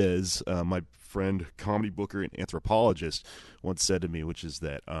Diaz, my friend, comedy booker, and anthropologist, once said to me, which is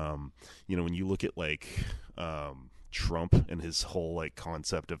that, you know, when you look at, like, Trump and his whole, like,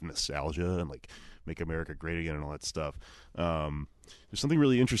 concept of nostalgia and, like, make America great again and all that stuff, there's something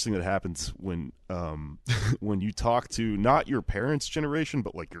really interesting that happens when when you talk to not your parents' generation,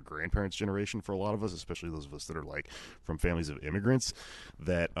 but like your grandparents' generation. For a lot of us, especially those of us that are like from families of immigrants,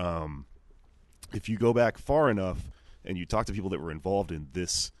 that if you go back far enough and you talk to people that were involved in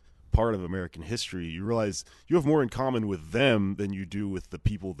this part of American history, you realize you have more in common with them than you do with the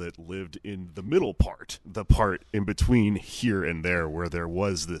people that lived in the middle part, the part in between here and there, where there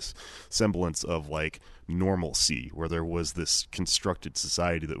was this semblance of like normalcy, where there was this constructed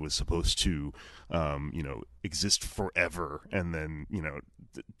society that was supposed to, you know, exist forever, and then, you know,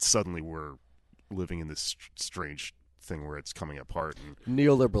 suddenly we're living in this strange thing where it's coming apart. And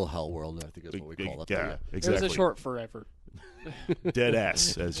neoliberal hell world, I think is what we call it. Yeah, It exactly. was a short forever. Dead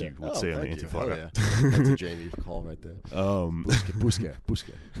ass, as you would say on the thank you. Hell Antifada. yeah. That's a Jamie call right there. Busquet.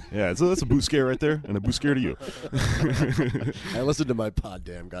 Yeah, so that's a Busquet right there, and a Busquet to you. I listened to my pod,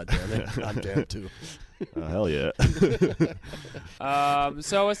 damn, goddamn it. I'm damn too. Hell yeah.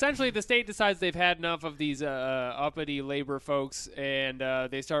 So essentially, the state decides they've had enough of these uppity labor folks, and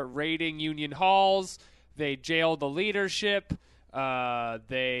they start raiding union halls. They jail the leadership.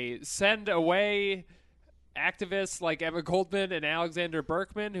 They send away activists like Emma Goldman and Alexander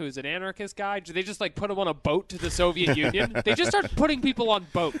Berkman, who's an anarchist guy. They just like put them on a boat to the Soviet Union. They just start putting people on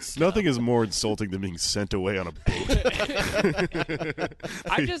boats. Nothing is more insulting than being sent away on a boat.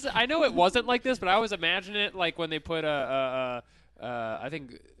 I know it wasn't like this, but I always imagine it like when they put I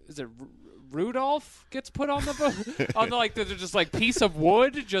think, is it Rudolph gets put on the boat on the, like there's just like piece of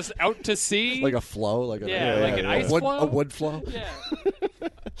wood just out to sea, Like a flow, like an ice wood, floe, a wood flow. Yeah,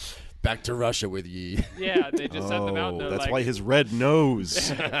 Back to Russia with ye, yeah. They just sent them out. And they're that's like, why his red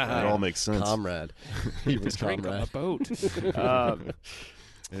nose. It all makes sense. comrade. He was drink on a comrade. boat.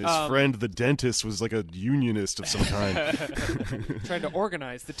 And his friend, the dentist, was like a unionist of some kind. Trying to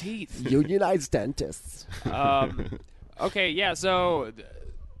organize the teeth. Unionized dentists. Okay, yeah. So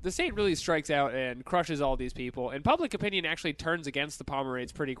the state really strikes out and crushes all these people, and public opinion actually turns against the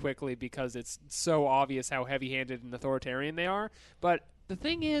Pomerades pretty quickly because it's so obvious how heavy-handed and authoritarian they are. But the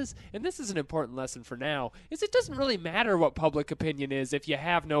thing is, and this is an important lesson for now, is it doesn't really matter what public opinion is if you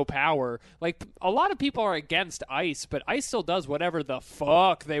have no power. Like, a lot of people are against ICE, but ICE still does whatever the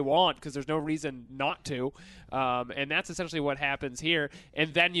fuck they want because there's no reason not to. And that's essentially what happens here.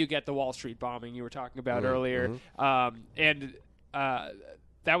 And then you get the Wall Street bombing you were talking about earlier.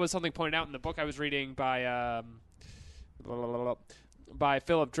 That was something pointed out in the book I was reading by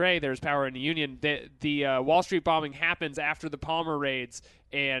Philip Dre, There's Power in the Union. The Wall Street bombing happens after the Palmer raids,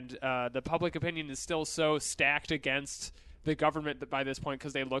 and the public opinion is still so stacked against the government that by this point,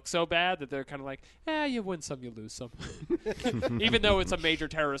 because they look so bad, that they're kind of like, you win some, you lose some. Even though it's a major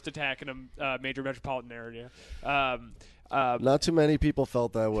terrorist attack in a major metropolitan area. Not too many people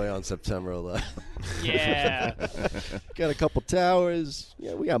felt that way on September 11th. Yeah. Got a couple towers.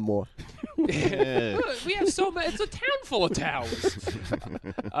 Yeah, we got more. We have so many. It's a town full of towers.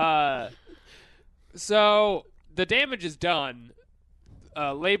 So the damage is done.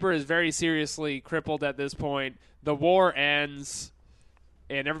 Labor is very seriously crippled at this point. The war ends,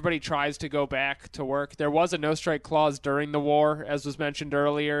 and everybody tries to go back to work. There was a no-strike clause during the war, as was mentioned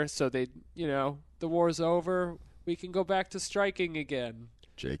earlier, so the war's over. We can go back to striking again.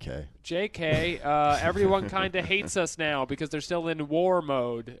 JK, everyone kind of hates us now because they're still in war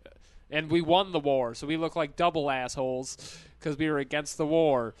mode. And we won the war, so we look like double assholes because we were against the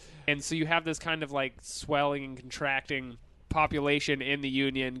war. And so you have this kind of like swelling and contracting population in the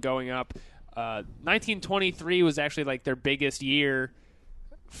Union going up. 1923 was actually like their biggest year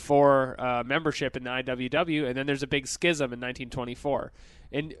for membership in the IWW, and then there's a big schism in 1924.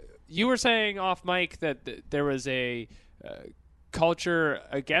 And you were saying off mic that there was a culture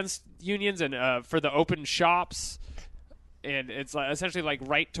against unions and for the open shops, and it's essentially like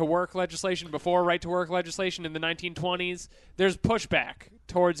right-to-work legislation before right-to-work legislation in the 1920s. There's pushback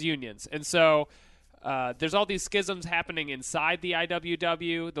towards unions, and so there's all these schisms happening inside the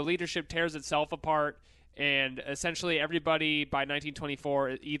IWW. The leadership tears itself apart, and essentially everybody by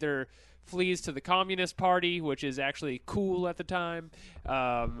 1924 either flees to the Communist Party, which is actually cool at the time,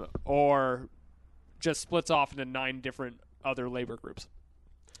 or just splits off into 9 different other labor groups.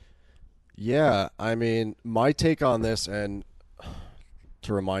 Yeah, I mean, my take on this, and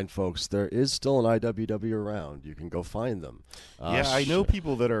to remind folks, there is still an IWW around. You can go find them. I know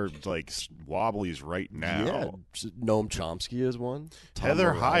people that are like wobblies right now. Yeah, Noam Chomsky is one.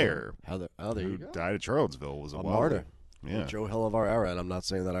 Heather Heyer, there who you go. died at Charlottesville, was a martyr. Yeah, Joe Hill of our era, and I'm not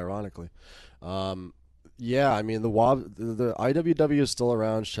saying that ironically. Yeah, I mean, the IWW is still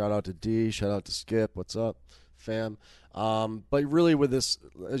around. Shout out to D. Shout out to Skip. What's up, fam? But really with this,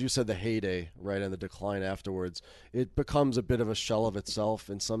 as you said, the heyday, right, and the decline afterwards, it becomes a bit of a shell of itself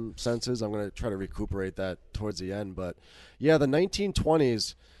in some senses. I'm going to try to recuperate that towards the end. But, yeah, the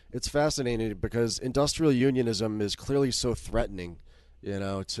 1920s, it's fascinating because industrial unionism is clearly so threatening,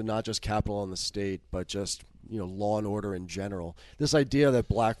 to not just capital and the state, but just, law and order in general. This idea that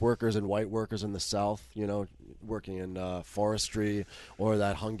black workers and white workers in the South, working in forestry, or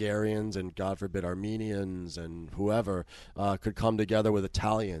that Hungarians and, God forbid, Armenians and whoever could come together with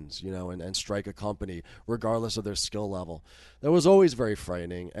Italians, and strike a company, regardless of their skill level. That was always very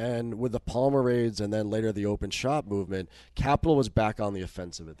frightening. And with the Palmer raids and then later the open shop movement, capital was back on the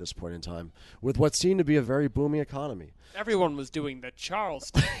offensive at this point in time, with what seemed to be a very booming economy. Everyone was doing the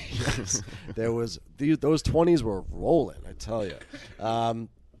Charleston. Yes, there was those 20s were rolling, I tell you.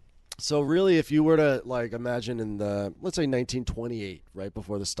 So really, if you were to imagine in let's say 1928, right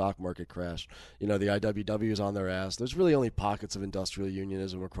before the stock market crashed, the IWW is on their ass. There's really only pockets of industrial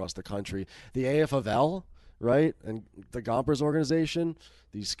unionism across the country. The AFL, right, and the Gompers organization,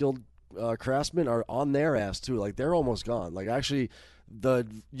 these skilled craftsmen are on their ass too. They're almost gone. Actually, the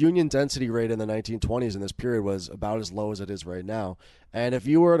union density rate in the 1920s in this period was about as low as it is right now. And if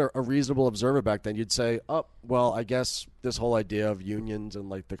you were a reasonable observer back then, you'd say, oh, well, I guess this whole idea of unions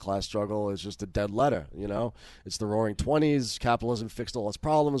and the class struggle is just a dead letter. It's the roaring 20s. Capitalism fixed all its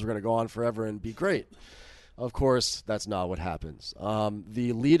problems. We're going to go on forever and be great. Of course, that's not what happens.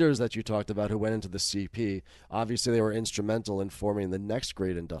 The leaders that you talked about who went into the CP, obviously they were instrumental in forming the next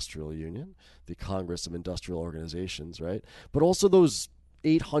great industrial union, the Congress of Industrial Organizations, right? But also those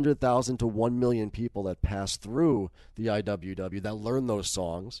 800,000 to 1 million people that passed through the IWW, that learned those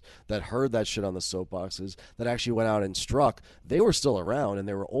songs, that heard that shit on the soapboxes, that actually went out and struck, they were still around and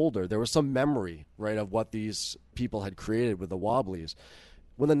they were older. There was some memory, right, of what these people had created with the Wobblies.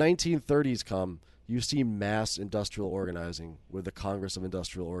 When the 1930s come, you see mass industrial organizing with the Congress of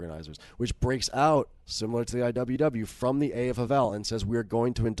Industrial Organizers, which breaks out, similar to the IWW, from the AFL and says we're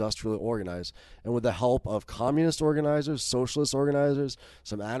going to industrially organize. And with the help of communist organizers, socialist organizers,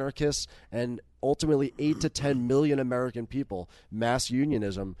 some anarchists, and ultimately 8 to 10 million American people, mass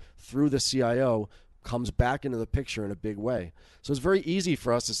unionism through the CIO comes back into the picture in a big way. So it's very easy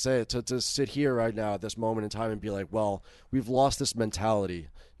for us to say to sit here right now at this moment in time and be like, well, we've lost this mentality.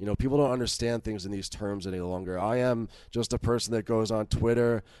 People don't understand things in these terms any longer. I am just a person that goes on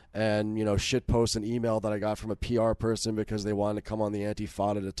Twitter and, shit posts an email that I got from a PR person because they wanted to come on the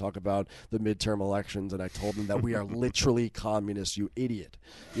Antifada to talk about the midterm elections, and I told them that we are literally communists, you idiot.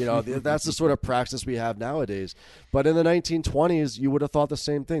 That's the sort of praxis we have nowadays. But in the 1920s, you would have thought the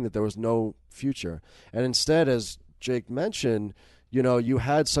same thing, that there was no future. And instead, as Jake mentioned, you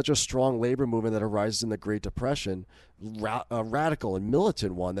had such a strong labor movement that arises in the Great Depression, a radical and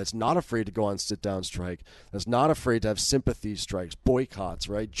militant one that's not afraid to go on sit-down strike, that's not afraid to have sympathy strikes, boycotts,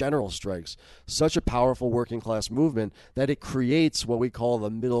 right, general strikes. Such a powerful working-class movement that it creates what we call the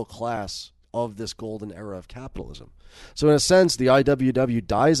middle class of this golden era of capitalism. So in a sense, the IWW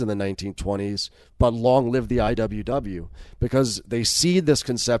dies in the 1920s, but long live the IWW, because they seed this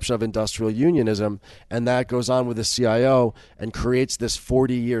conception of industrial unionism, and that goes on with the CIO and creates this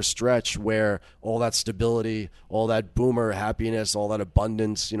 40-year stretch where all that stability, all that boomer happiness, all that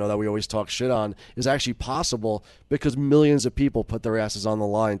abundance, that we always talk shit on, is actually possible because millions of people put their asses on the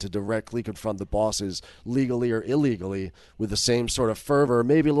line to directly confront the bosses, legally or illegally, with the same sort of fervor,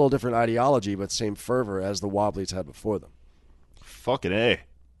 maybe a little different ideology, but same fervor as the Wobblies had before them. Fucking A.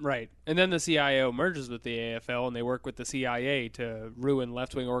 Right. And then the CIO merges with the AFL, and they work with the CIA to ruin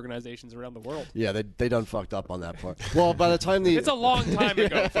left-wing organizations around the world. Yeah, they done fucked up on that part. Well, by the time It's a long time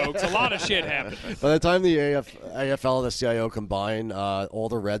ago, folks. A lot of shit happened. By the time the AFL and the CIO combine, all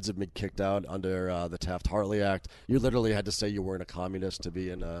the Reds have been kicked out under the Taft-Hartley Act. You literally had to say you weren't a communist to be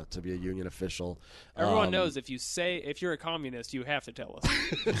a union official. Everyone knows if you're a communist, you have to tell us.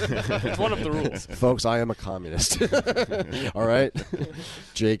 It's one of the rules. Folks, I am a communist. All right?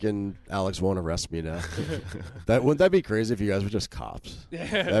 Jake and Alex won't arrest me now. Wouldn't that be crazy if you guys were just cops?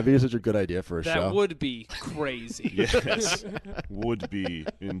 That'd be such a good idea for a show. That would be crazy. Yes, would be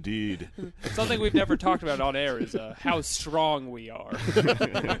indeed. Something we've never talked about on air is how strong we are.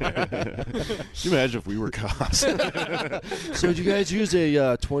 Can you imagine if we were cops? So did you guys use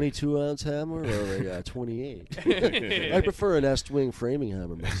a 22-ounce hammer or a 28? I prefer an S-wing framing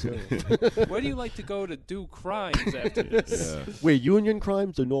hammer myself. Where do you like to go to do crimes after this? Yeah. Wait, union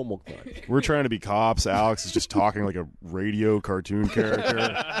crimes or normal crimes? We're trying to be cops. Alex is just talking like a radio cartoon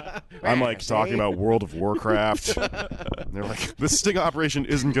character. I'm talking about World of Warcraft. And they're like, this sting operation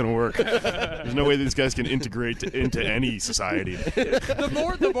isn't going to work. There's no way these guys can integrate into any society.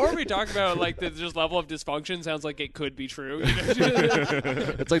 The more we talk about the just level of dysfunction, sounds like it could be true.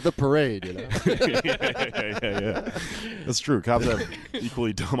 It's like the parade, Yeah. That's true. Cops have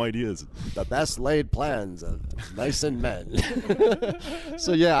equally dumb ideas. The best laid plans of nice and men.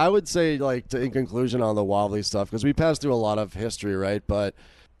 So yeah, I would say in conclusion on the Wobbly stuff, because we passed through a lot of history, right? But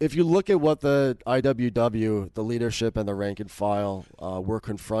if you look at what the IWW, the leadership and the rank and file were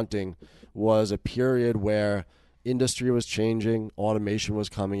confronting, was a period where industry was changing, automation was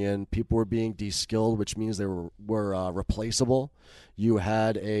coming in, people were being de-skilled, which means they were replaceable. You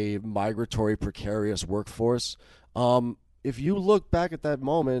had a migratory, precarious workforce. If you look back at that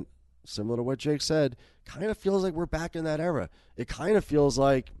moment, similar to what Jake said, kind of feels like we're back in that era. It kind of feels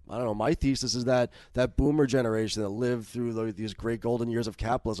like, I don't know, my thesis is that boomer generation that lived through these great golden years of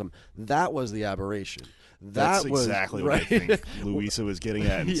capitalism, that was the aberration. That's was exactly right. what I think Louisa was getting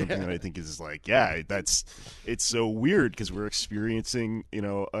at, and something that I think is like, it's so weird because we're experiencing,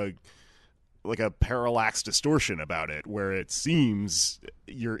 a parallax distortion about it, where it seems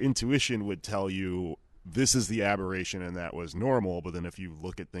your intuition would tell you this is the aberration and that was normal, but then if you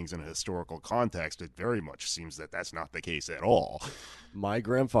look at things in a historical context, it very much seems that that's not the case at all. My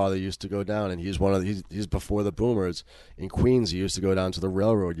grandfather used to go down, and he's before the boomers. In Queens, he used to go down to the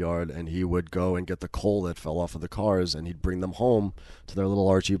railroad yard, and he would go and get the coal that fell off of the cars, and he'd bring them home to their little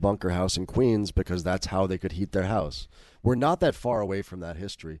Archie Bunker house in Queens because that's how they could heat their house. We're not that far away from that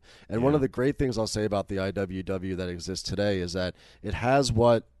history. And one of the great things I'll say about the IWW that exists today is that it has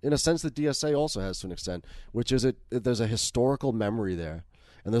what, in a sense, the DSA also has to an extent, which is there's a historical memory there.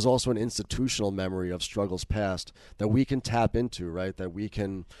 And there's also an institutional memory of struggles past that we can tap into, right? That we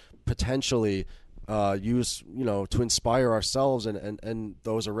can potentially use, to inspire ourselves and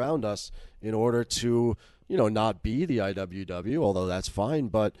those around us in order to, not be the IWW, although that's fine,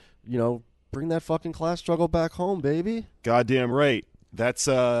 but, bring that fucking class struggle back home, baby. Goddamn right. That's,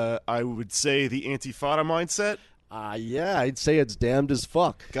 I would say, the Antifada mindset. Yeah, I'd say it's damned as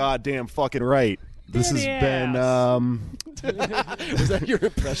fuck. Goddamn fucking right. This has been, Was that your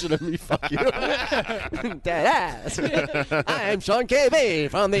impression of me? Fuck you. Dead ass. I'm Sean KB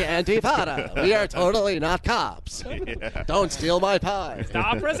from the Antifada. We are totally not cops. Yeah. Don't steal my pie.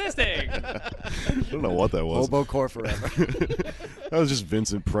 Stop resisting. I don't know what that was. Hobo core forever. That was just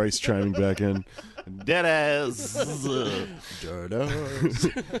Vincent Price chiming back in. Dead ass. Dead ass.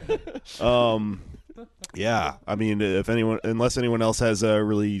 Yeah, I mean, unless anyone else has a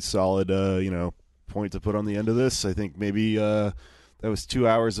really solid, point to put on the end of this, I think maybe that was 2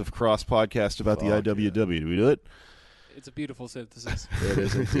 hours of cross podcast about the IWW. Yeah. Did we do it? It's a beautiful synthesis. It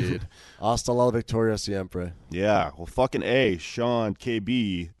is indeed. Hasta la Victoria siempre. Yeah, well, fucking A, Sean,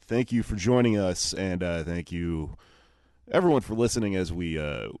 KB, thank you for joining us, and thank you, everyone, for listening as we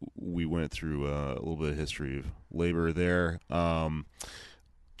went through a little bit of history of labor there.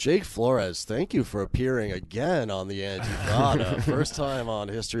 Jake Flores, thank you for appearing again on the Antifada. First time on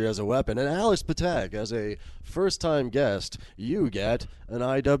History as a Weapon. And Alex Patek, as a first-time guest, you get an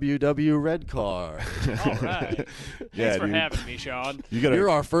IWW red card. All right. Thanks for having me, Sean.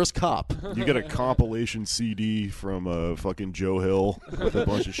 You're our first cop. You get a compilation CD from fucking Joe Hill with a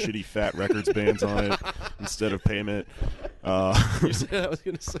bunch of shitty Fat Records bands on it instead of payment. I was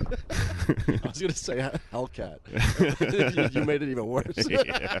gonna say Hellcat. You made it even worse.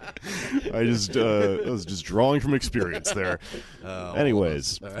 Yeah. I was just drawing from experience there.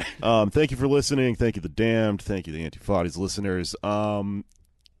 Anyways, right. Thank you for listening. Thank you, the Damned. Thank you, the Antifada's listeners.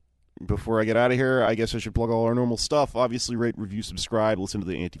 Before I get out of here, I guess I should plug all our normal stuff. Obviously, rate, review, subscribe, listen to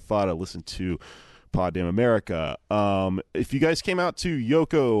the Antifada, listen to Pod Damn America. If you guys came out to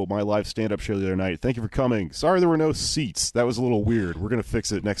Yoko, my live stand-up show the other night, thank you for coming. Sorry there were no seats. That was a little weird. We're going to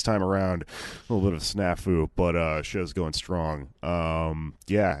fix it next time around. A little bit of a snafu, but show's going strong.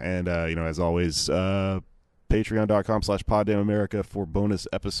 Yeah, and, as always, patreon.com/PodDamnAmerica for bonus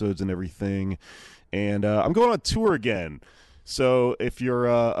episodes and everything. And I'm going on tour again. So if you're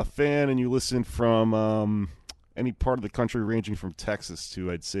a fan and you listen from any part of the country ranging from Texas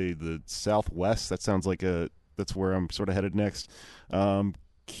to, I'd say, the Southwest, that sounds like that's where I'm sort of headed next.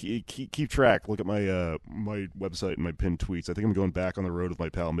 Keep track. Look at my my website and my pinned tweets. I think I'm going back on the road with my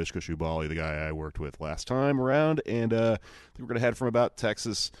pal Mishka Shubali, the guy I worked with last time around, and I think we're going to head from about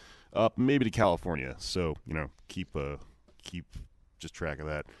Texas up maybe to California. So, keep just track of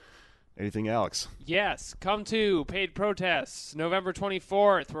that. Anything, Alex? Yes, come to Paid Protests, November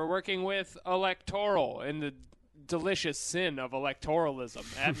 24th. We're working with Electoral in the delicious sin of electoralism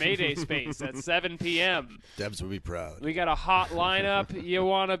at Mayday Space at 7 p.m. Debs would be proud. We got a hot lineup. You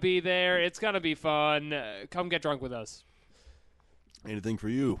want to be there. It's going to be fun. Come get drunk with us. Anything for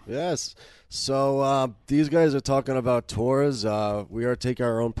you? Yes. So these guys are talking about tours. We are taking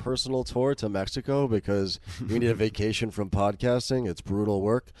our own personal tour to Mexico because we need a vacation from podcasting. It's brutal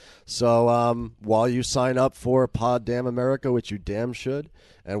work. So while you sign up for Pod Damn America, which you damn should,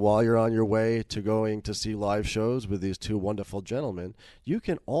 and while you're on your way to going to see live shows with these two wonderful gentlemen, you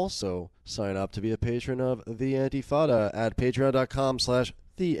can also sign up to be a patron of The Antifada at patreon.com/The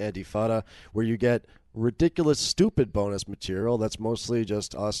the Antifada, where you get ridiculous, stupid bonus material that's mostly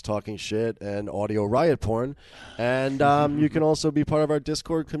just us talking shit and audio riot porn. And you can also be part of our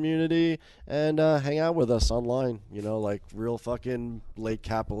Discord community and hang out with us online, like real fucking late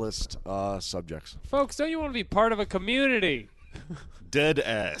capitalist subjects. Folks, don't you want to be part of a community? Dead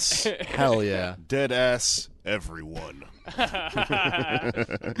ass. Hell yeah. Dead ass everyone. All right.